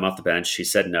one point to come off the bench. He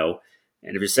said no.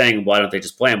 And if you're saying, why don't they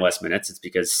just play him less minutes, it's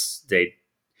because they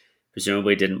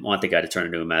presumably didn't want the guy to turn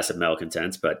into a massive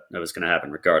malcontent, but that was going to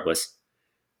happen regardless.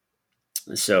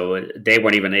 So they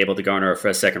weren't even able to garner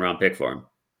a second-round pick for him.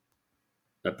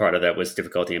 A part of that was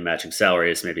difficulty in matching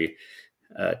salaries, maybe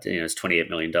it's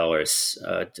 $28 million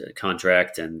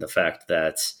contract, and the fact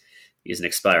that he's an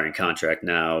expiring contract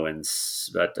now.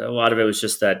 But a lot of it was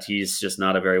just that he's just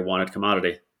not a very wanted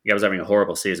commodity. The guy was having a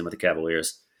horrible season with the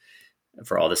Cavaliers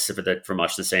for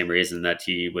much the same reason that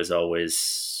he was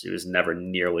never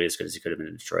nearly as good as he could have been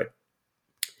in Detroit.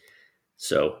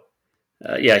 So,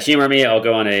 humor me. I'll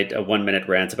go on a 1-minute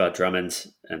rant about Drummond,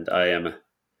 and I am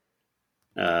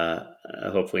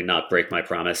hopefully not break my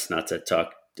promise not to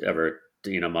talk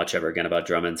much ever again about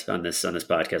Drummond on this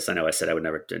podcast. I know I said I would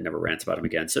never rant about him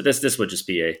again. So this would just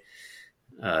be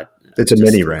it's a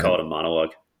mini rant. Call it a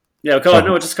monologue. Yeah,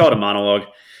 just call it a monologue.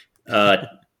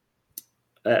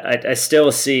 I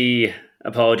still see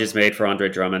apologies made for Andre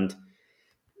Drummond,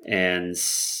 and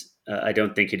I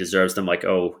don't think he deserves them. Like,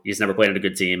 oh, he's never played on a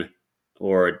good team,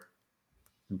 or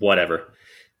whatever.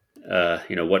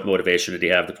 What motivation did he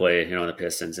have to play, on the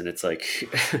Pistons? And it's like,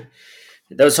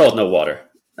 those hold no water.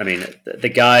 I mean, the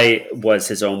guy was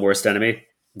his own worst enemy.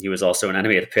 He was also an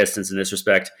enemy of the Pistons in this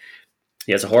respect.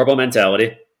 He has a horrible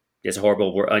mentality. He has a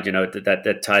horrible,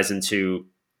 that ties into,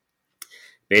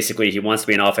 basically, he wants to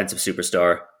be an offensive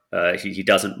superstar. He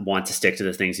doesn't want to stick to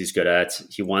the things he's good at.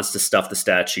 He wants to stuff the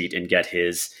stat sheet and get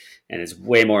his, and it's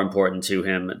way more important to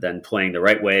him than playing the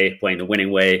right way, playing the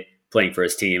winning way, playing for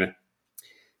his team.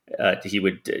 He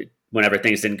would whenever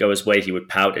things didn't go his way, he would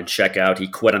pout and check out. He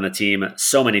quit on the team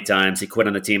so many times. He quit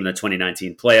on the team in the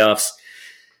 2019 playoffs.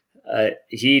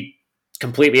 He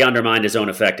completely undermined his own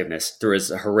effectiveness through his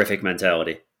horrific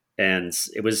mentality. And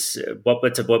it was what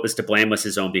was to blame was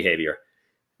his own behavior.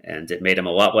 And it made him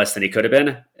a lot less than he could have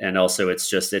been. And also,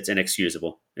 it's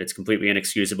inexcusable. It's completely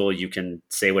inexcusable. You can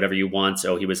say whatever you want.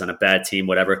 Oh, he was on a bad team,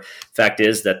 whatever. Fact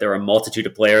is that there are a multitude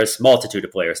of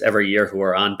players every year who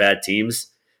are on bad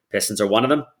teams. Pistons are one of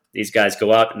them. These guys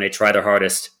go out and they try their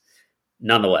hardest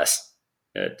nonetheless,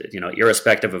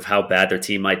 irrespective of how bad their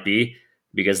team might be,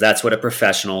 because that's what a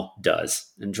professional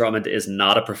does. And Drummond is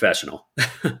not a professional.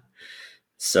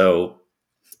 So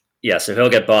he'll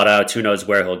get bought out. Who knows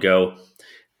where he'll go?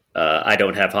 I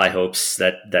don't have high hopes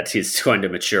that he's going to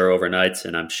mature overnight,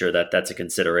 and I'm sure that that's a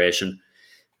consideration.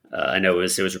 I know it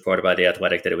was reported by The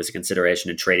Athletic that it was a consideration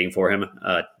in trading for him.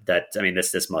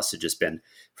 This must have just been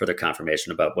further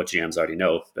confirmation about what GMs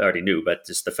already knew, but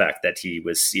just the fact that he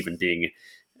was even being,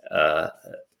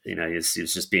 he was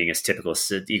just being his typical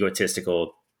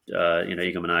egotistical,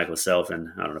 egomaniacal self, and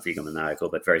I don't know if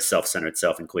egomaniacal, but very self-centered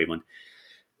self in Cleveland.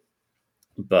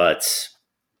 But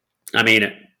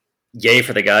yay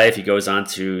for the guy if he goes on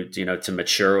to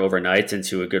mature overnight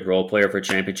into a good role player for a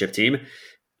championship team.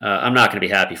 I'm not going to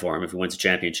be happy for him if he wins a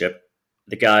championship.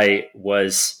 The guy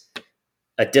was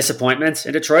a disappointment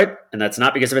in Detroit, and that's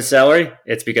not because of his salary.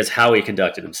 It's because how he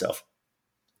conducted himself.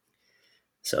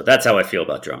 So that's how I feel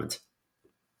about Drummond.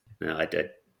 Whether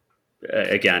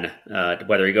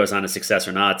he goes on to success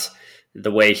or not,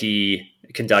 the way he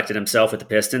conducted himself with the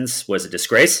Pistons was a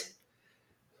disgrace.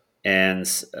 And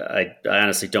I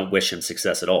honestly don't wish him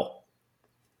success at all.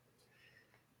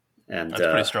 And that's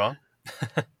pretty strong.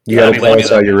 You got to tell us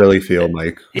how you really feel,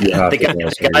 Mike.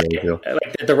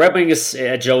 The Red Wings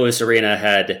at Joe Louis Arena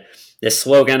had this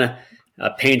slogan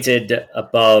painted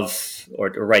above or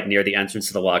right near the entrance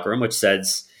to the locker room, which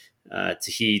says, from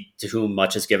he to whom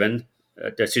much is given,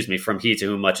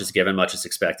 much is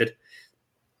expected.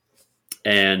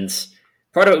 And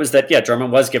part of it was that,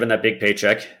 Drummond was given that big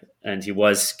paycheck and he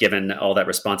was given all that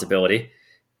responsibility.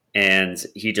 And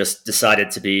he just decided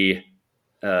to be,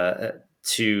 the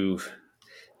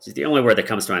only word that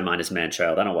comes to my mind is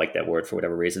man-child. I don't like that word for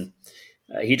whatever reason.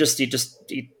 He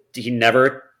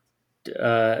never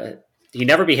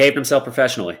behaved himself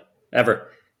professionally,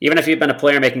 ever. Even if he'd been a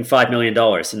player making $5 million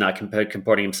and not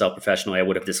comporting himself professionally, I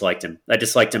would have disliked him. I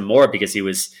disliked him more because he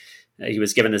was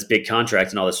given this big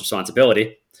contract and all this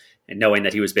responsibility, and knowing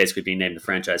that he was basically being named the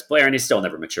franchise player, and he still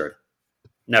never matured.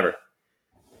 Never.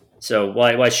 So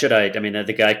why should I?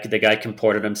 The guy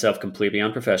comported himself completely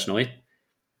unprofessionally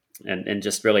and in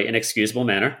just really inexcusable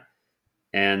manner.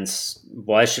 And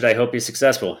why should I hope he's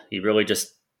successful? He really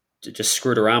just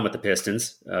screwed around with the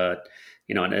Pistons,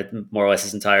 and more or less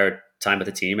his entire time with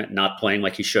the team, not playing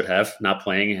like he should have, not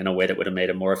playing in a way that would have made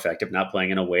him more effective, not playing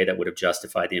in a way that would have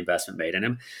justified the investment made in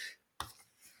him.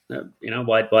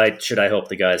 Why should I hope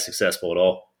the guy is successful at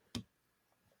all?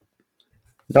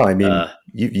 No,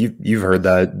 you've heard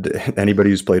that. Anybody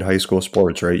who's played high school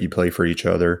sports, right? You play for each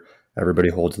other. Everybody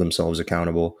holds themselves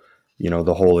accountable.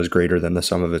 The whole is greater than the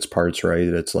sum of its parts, right?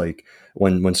 It's like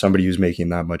when somebody who's making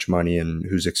that much money and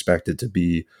who's expected to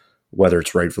be, whether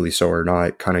it's rightfully so or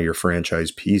not, kind of your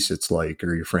franchise piece,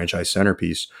 or your franchise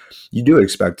centerpiece, you do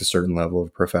expect a certain level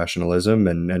of professionalism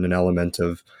and an element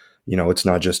of, it's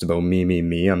not just about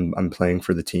me. I'm playing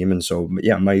for the team. And so,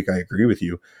 yeah, Mike, I agree with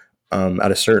you.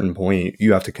 At a certain point,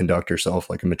 you have to conduct yourself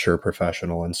like a mature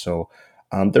professional. And so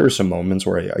there were some moments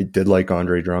where I did like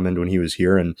Andre Drummond when he was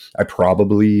here, and I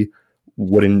probably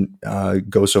wouldn't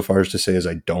go so far as to say as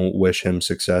I don't wish him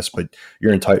success, but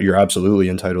you're absolutely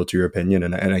entitled to your opinion,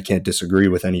 and I can't disagree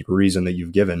with any reason that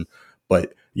you've given.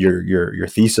 But your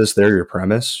thesis there, your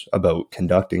premise about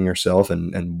conducting yourself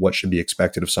and what should be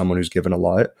expected of someone who's given a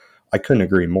lot, I couldn't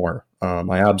agree more.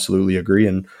 I absolutely agree.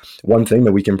 And one thing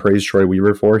that we can praise Troy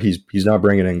Weaver for, he's not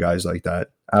bringing in guys like that.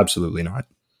 Absolutely not.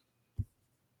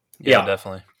 Yeah,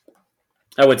 definitely.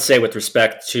 I would say with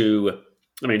respect to,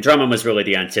 Drummond was really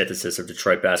the antithesis of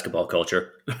Detroit basketball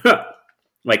culture.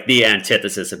 Like the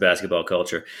antithesis of basketball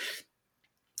culture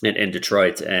in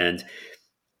Detroit. And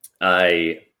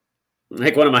I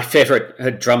think one of my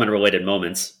favorite Drummond-related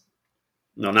moments,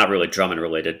 well, not really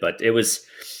Drummond-related, but it was,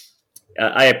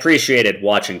 I appreciated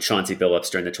watching Chauncey Billups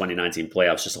during the 2019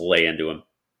 playoffs just lay into him.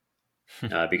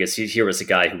 Because here was a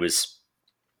guy who was,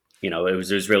 it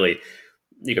was really,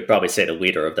 you could probably say the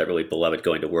leader of that really beloved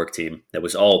going to work team that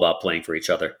was all about playing for each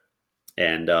other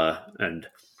and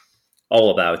all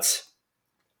about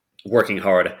working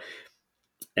hard.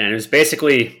 And it was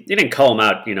basically, he didn't call him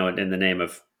out, in the name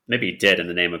of, maybe he did in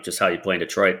the name of just how you play in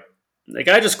Detroit. the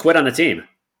guy just quit on the team.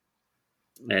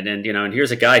 And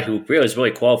here's a guy who really is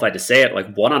really qualified to say it.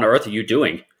 Like, what on earth are you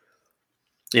doing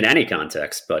in any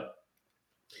context? But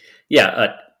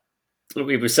yeah,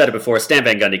 we've said it before. Stan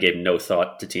Van Gundy gave no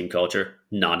thought to team culture.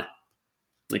 None.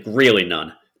 Like, really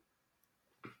none.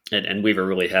 And Weaver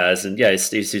really has. And yeah,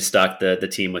 he's stocked the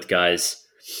team with guys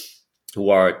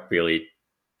who are really,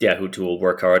 who will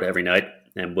work hard every night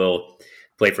and will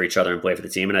play for each other and play for the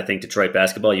team. And I think Detroit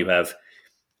basketball, you have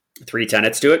 3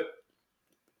 tenets to it.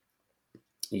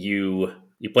 You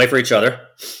play for each other.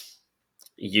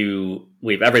 You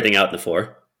leave everything out on the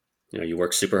floor. You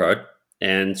work super hard,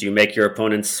 and you make your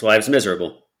opponents' lives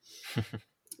miserable.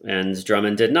 And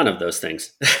Drummond did none of those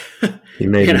things. He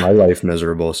made my life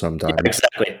miserable sometimes. Yeah,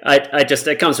 exactly.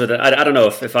 It comes with it. I don't know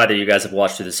if either of you guys have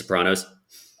watched The Sopranos.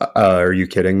 Are you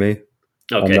kidding me?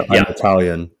 Okay, I'm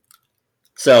Italian.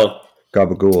 So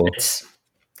Gabagool.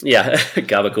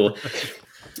 Gabagool.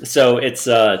 So it's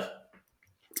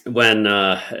when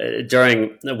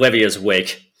during Olivia's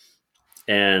wake,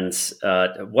 and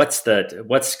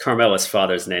what's Carmela's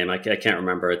father's name? I can't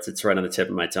remember. It's right on the tip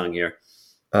of my tongue here.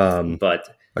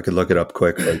 But I could look it up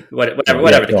quick. Whatever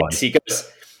the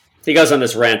case. He goes on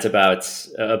this rant about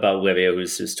Olivia,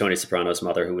 who's Tony Soprano's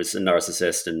mother, who was a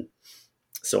narcissist, and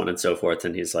so on and so forth.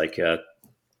 And he's like,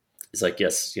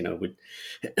 yes,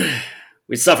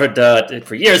 we suffered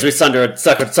for years. We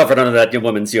suffered under that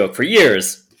woman's yoke for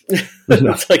years.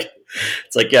 It's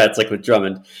like with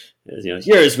Drummond.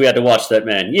 Years we had to watch that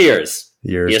man. Years.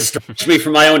 He estranged me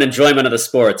from my own enjoyment of the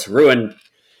sport. Ruined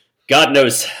God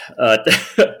knows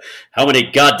how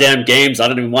many goddamn games I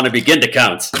don't even want to begin to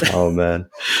count. Oh man!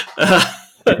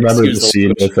 Remember the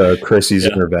scene with Chrissy's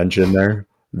intervention there?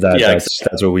 That's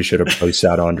what we should have probably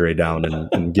sat Andre down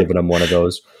and given him one of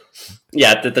those.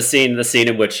 Yeah, the scene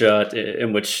in which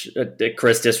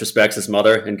Chris disrespects his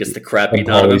mother and gets the crap beaten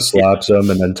out of him. Slaps him,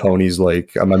 and then Tony's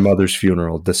like, "At my mother's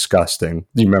funeral, disgusting."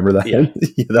 Do you remember that? Yeah.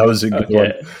 That was a good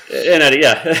one.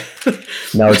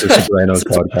 Now it's a Sopranos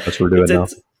podcast we're doing now.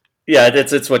 Yeah,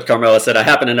 it's what Carmela said. I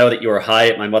happen to know that you were high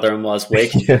at my mother-in-law's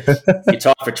wake. You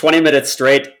talked for 20 minutes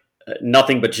straight,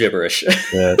 nothing but gibberish.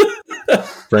 Yeah.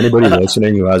 For anybody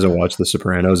listening who hasn't watched The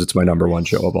Sopranos, it's my number one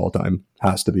show of all time.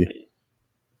 Has to be.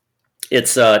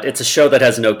 It's a show that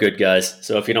has no good guys.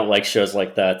 So if you don't like shows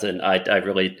like that, and I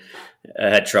really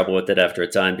had trouble with it after a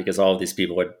time because all of these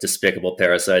people are despicable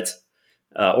parasites,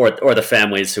 or the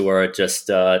families who are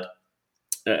just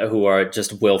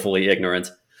willfully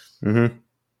ignorant. Mm-hmm.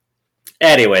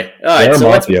 Anyway, all right. So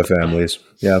mafia families,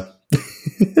 yeah.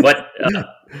 What?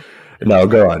 No,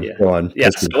 go on. Yeah. Go on. Yeah.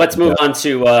 So let's move on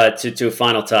to a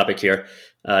final topic here.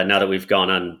 Now that we've gone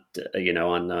on,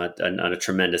 on a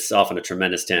tremendous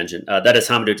tangent. That is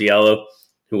Hamidou Diallo,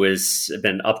 who has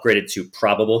been upgraded to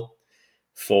probable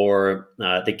for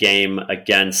the game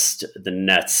against the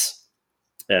Nets,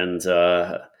 and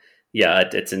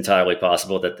it's entirely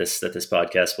possible that this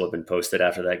podcast will have been posted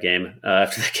after that game.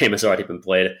 After that game has already been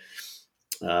played.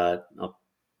 I'm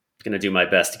going to do my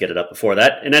best to get it up before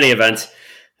that. In any event,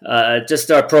 just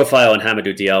our profile on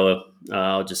Hamidou Diallo.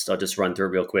 I'll just run through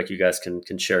real quick. You guys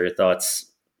can share your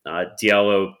thoughts.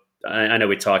 Diallo, I know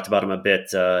we talked about him a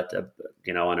bit,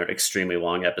 on an extremely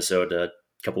long episode a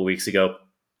couple of weeks ago.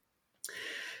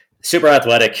 Super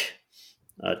athletic,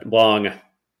 long,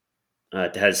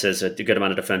 has a good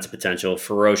amount of defensive potential,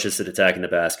 ferocious at attacking the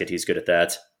basket. He's good at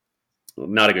that.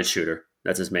 Not a good shooter.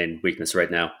 That's his main weakness right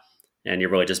now. And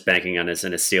you're really just banking on his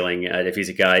ceiling. If he's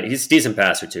a guy, he's a decent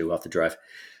passer too off the drive.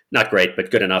 Not great, but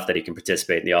good enough that he can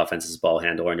participate in the offense as a ball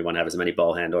handler, and you want to have as many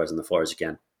ball handlers on the floor as you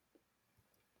can.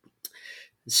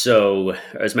 So,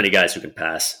 as many guys who can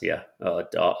pass,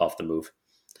 off the move.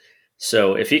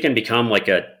 So, if he can become like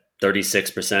a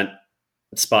 36%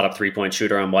 spot up 3-point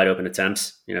shooter on wide open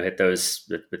attempts, hit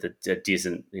those with a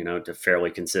decent, to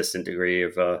fairly consistent degree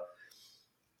of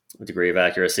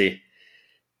accuracy.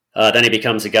 Then he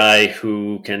becomes a guy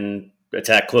who can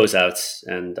attack closeouts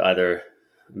and either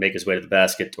make his way to the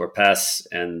basket or pass,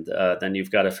 and then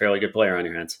you've got a fairly good player on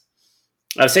your hands.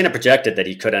 I was saying it projected that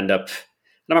he could end up,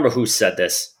 I don't remember who said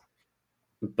this,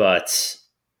 but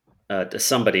one of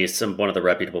the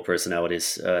reputable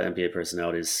personalities, NBA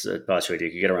personalities, postulated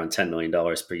he could get around $10 million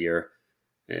per year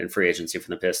in free agency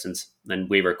from the Pistons, and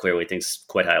Weaver clearly thinks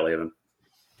quite highly of him.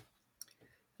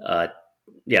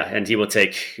 And he will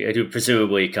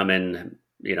presumably come in,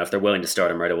 if they're willing to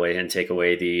start him right away and take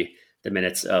away the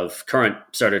minutes of current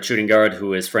starter shooting guard,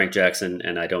 who is Frank Jackson,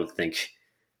 and I don't think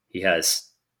he has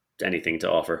anything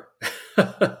to offer.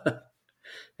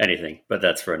 Anything, but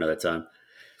that's for another time.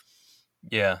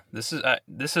 Yeah, this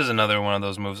is another one of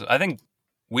those moves. I think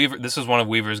Weaver. This is one of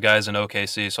Weaver's guys in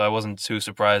OKC, so I wasn't too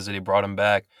surprised that he brought him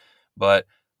back. But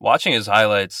watching his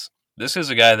highlights, this is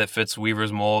a guy that fits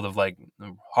Weaver's mold of like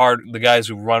the guys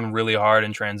who run really hard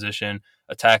in transition,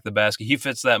 attack the basket. He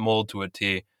fits that mold to a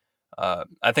T.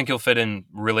 I think he'll fit in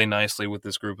really nicely with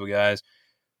this group of guys.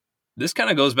 This kind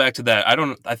of goes back to that.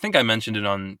 I think I mentioned it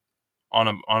on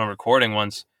a recording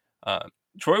once.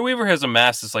 Troy Weaver has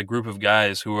amassed this like group of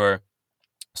guys who are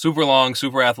super long,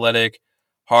 super athletic,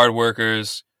 hard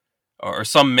workers, or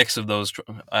some mix of those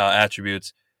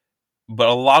attributes.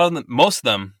 But most of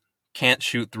them can't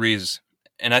shoot threes.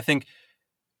 And I think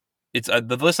it's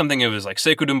the list I'm thinking of is like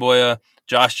Sekou Doumbouya,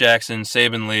 Josh Jackson,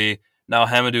 Saben Lee, now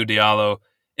Hamidou Diallo.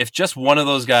 If just one of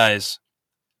those guys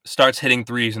starts hitting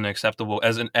threes at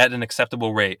an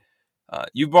acceptable rate,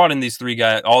 you've brought in these three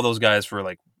guys, all those guys for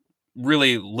like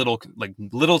really little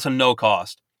to no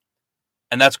cost.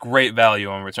 And that's great value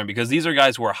on return because these are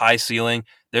guys who are high ceiling.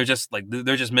 They're just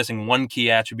missing one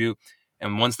key attribute.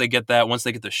 And once they get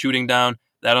the shooting down,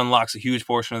 that unlocks a huge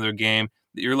portion of their game.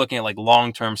 You're looking at like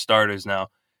long-term starters now,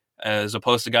 as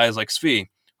opposed to guys like Svi,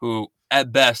 who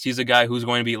at best, he's a guy who's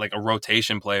going to be like a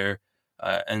rotation player.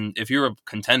 And if you're a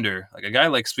contender, like a guy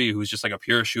like Svi, who's just like a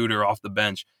pure shooter off the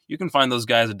bench, you can find those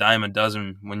guys a dime a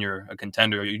dozen when you're a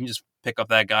contender. You can just pick up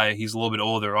that guy. He's a little bit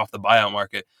older off the buyout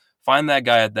market. Find that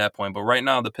guy at that point. But right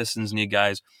now, the Pistons need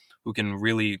guys who can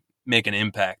really make an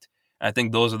impact. And I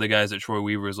think those are the guys that Troy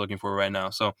Weaver is looking for right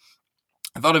now. So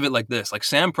I thought of it like this. Like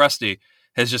Sam Presti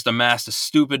has just amassed a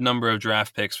stupid number of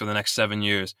draft picks for the next 7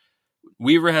 years.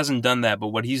 Weaver hasn't done that, but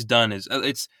what he's done is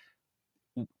it's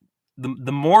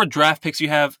the more draft picks you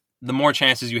have, the more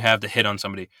chances you have to hit on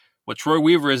somebody. What Troy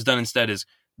Weaver has done instead is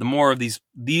the more of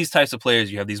these types of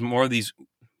players you have, more of these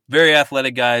very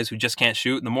athletic guys who just can't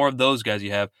shoot, the more of those guys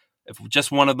you have, if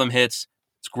just one of them hits,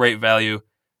 it's great value.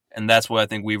 And that's what I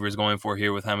think Weaver is going for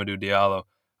here with Hamidou Diallo.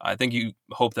 I think you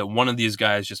hope that one of these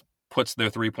guys just puts their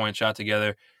three-point shot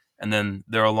together, and then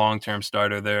they're a long-term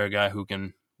starter. They're a guy who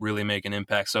can really make an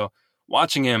impact. So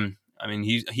watching him, I mean,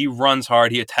 he runs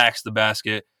hard. He attacks the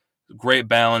basket. Great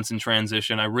balance in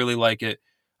transition. I really like it,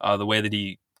 the way that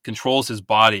he controls his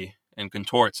body and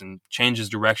contorts and changes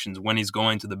directions when he's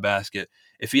going to the basket.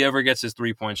 If he ever gets his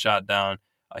three-point shot down,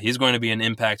 he's going to be an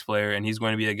impact player, and he's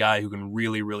going to be a guy who can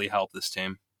really, really help this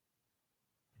team.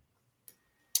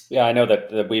 Yeah, I know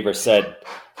that Weaver said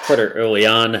pretty early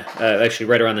on, actually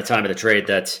right around the time of the trade,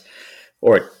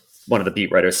 or one of the beat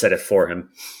writers said it for him,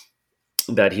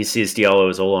 that he sees Diallo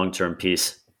as a long-term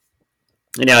piece.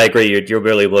 And yeah, I agree. You're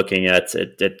really looking at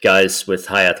guys with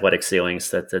high athletic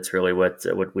ceilings. That's really what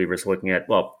Weaver's looking at.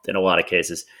 Well, in a lot of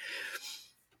cases.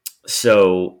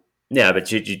 So yeah,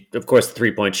 but you, of course, the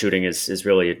 3-point shooting is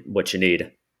really what you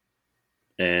need.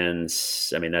 And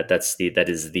I mean that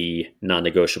is the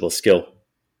non-negotiable skill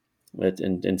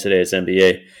in today's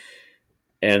NBA.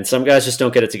 And some guys just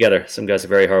don't get it together. Some guys are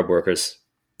very hard workers.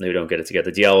 They don't get it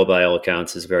together. Diallo, by all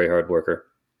accounts, is a very hard worker.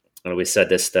 And we said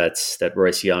this, that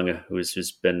Royce Young,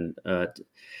 who's been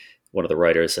one of the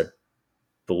writers, I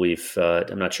believe,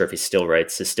 I'm not sure if he still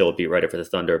writes, is still a beat writer for the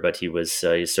Thunder, but he was,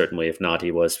 he certainly, if not, he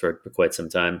was for quite some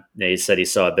time. And he said he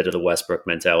saw a bit of the Westbrook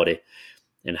mentality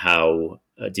in how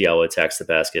Diallo attacks the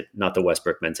basket, not the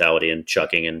Westbrook mentality and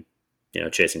chucking and,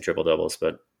 chasing triple doubles,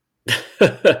 but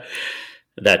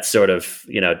that sort of,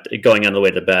 going on the way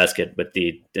to the basket with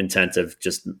the intent of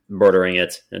just murdering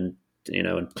it and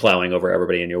plowing over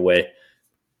everybody in your way.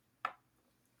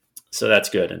 So that's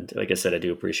good. And like I said, I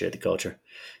do appreciate the culture.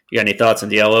 You got any thoughts on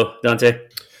Diallo, Dante?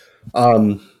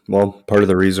 Well, part of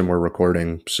the reason we're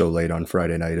recording so late on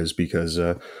Friday night is because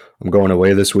I'm going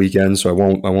away this weekend, so I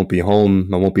won't be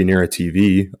home. I won't be near a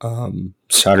TV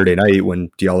Saturday night when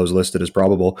Diallo's listed as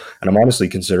probable. And I'm honestly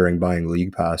considering buying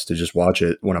League Pass to just watch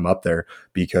it when I'm up there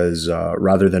because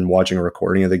rather than watching a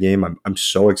recording of the game, I'm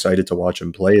so excited to watch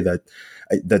him play that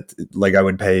I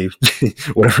would pay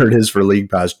whatever it is for League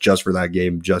Pass just for that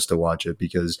game, just to watch it,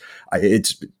 because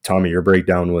it's Tommy, your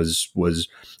breakdown was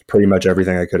pretty much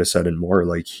everything I could have said and more.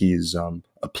 Like, he's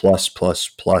a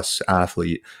plus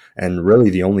athlete, and really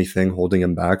the only thing holding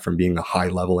him back from being a high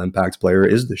level impact player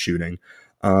is the shooting.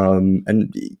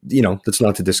 And that's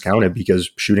not to discount it, because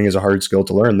shooting is a hard skill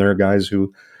to learn. There are guys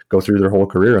who go through their whole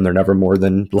career and they're never more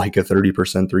than like a 30%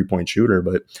 3-point shooter.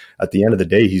 But at the end of the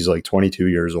day, he's like 22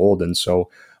 years old. And so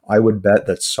I would bet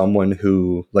that someone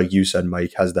who, like you said,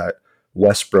 Mike, has that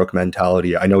Westbrook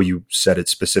mentality. I know you said it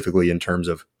specifically in terms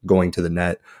of going to the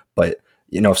net, but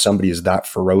if somebody is that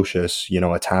ferocious,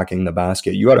 attacking the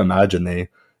basket, you got to imagine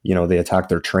they attack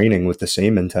their training with the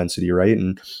same intensity, right?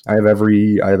 And I have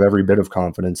every bit of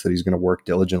confidence that he's going to work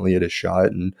diligently at his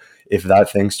shot. And if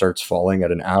that thing starts falling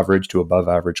at an average to above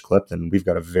average clip, then we've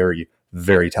got a very,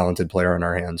 very talented player on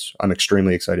our hands. I'm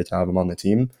extremely excited to have him on the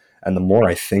team. And the more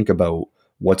I think about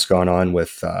what's gone on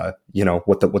with,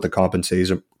 what the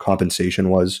compensation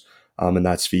was in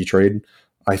that Svi trade,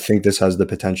 I think this has the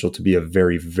potential to be a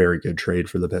very, very good trade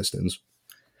for the Pistons.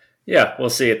 Yeah, we'll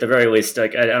see. At the very least, I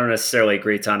don't necessarily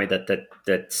agree, Tommy,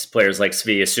 that players like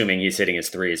Svi, assuming he's hitting his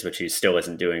threes, which he still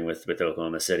isn't doing with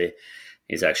Oklahoma City.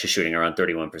 He's actually shooting around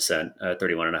 31%,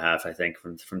 31.5%, I think,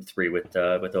 from three with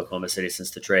Oklahoma City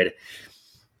since the trade.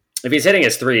 If he's hitting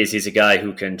his threes, he's a guy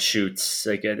who can shoot.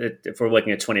 Like, if we're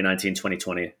looking at 2019,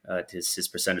 2020, his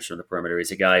percentage from the perimeter,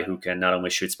 he's a guy who can not only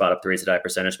shoot spot up threes at high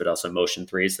percentage, but also motion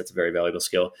threes. That's a very valuable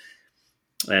skill.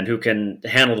 And who can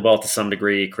handle the ball to some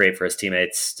degree, create for his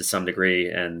teammates to some degree,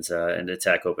 and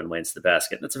attack open lanes to the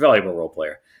basket. That's a valuable role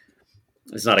player.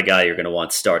 He's not a guy you're going to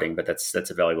want starting, but that's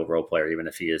a valuable role player, even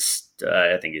if he is,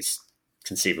 I think he's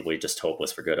conceivably just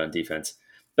hopeless for good on defense.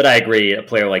 But I agree, a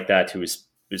player like that who's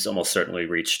almost certainly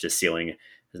reached his ceiling,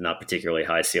 is not particularly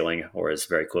high ceiling, or is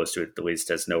very close to it, at least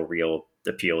has no real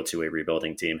appeal to a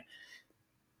rebuilding team.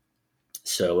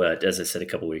 So as I said a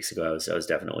couple of weeks ago, I was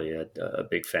definitely a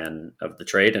big fan of the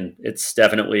trade, and it's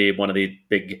definitely one of the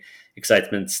big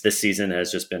excitements this season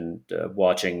has just been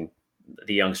watching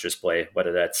the youngsters play,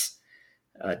 whether that's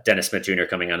Dennis Smith Jr.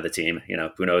 coming onto the team.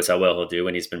 Who knows how well he'll do,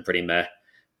 and he's been pretty meh.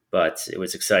 But it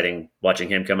was exciting watching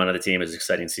him come onto the team. It was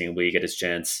exciting seeing Lee get his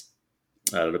chance.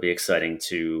 It'll be exciting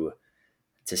to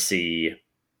see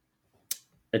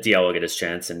Diallo get his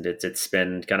chance, and it's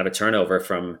been kind of a turnover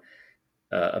from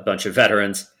a bunch of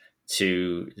veterans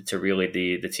to really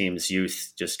the team's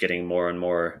youth just getting more and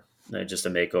more just a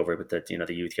makeover, but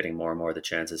the youth getting more and more of the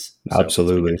chances.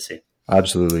 Absolutely.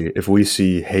 Absolutely. If we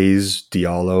see Hayes,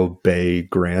 Diallo, Bay,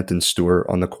 Grant, and Stewart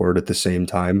on the court at the same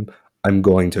time, I'm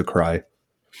going to cry.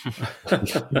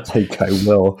 Like, I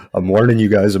will. I'm warning you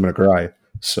guys, I'm going to cry.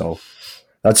 So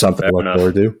that's something to look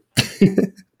forward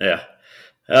to. Yeah.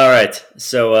 All right.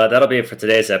 So that'll be it for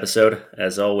today's episode.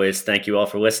 As always, thank you all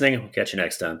for listening. We'll catch you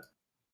next time.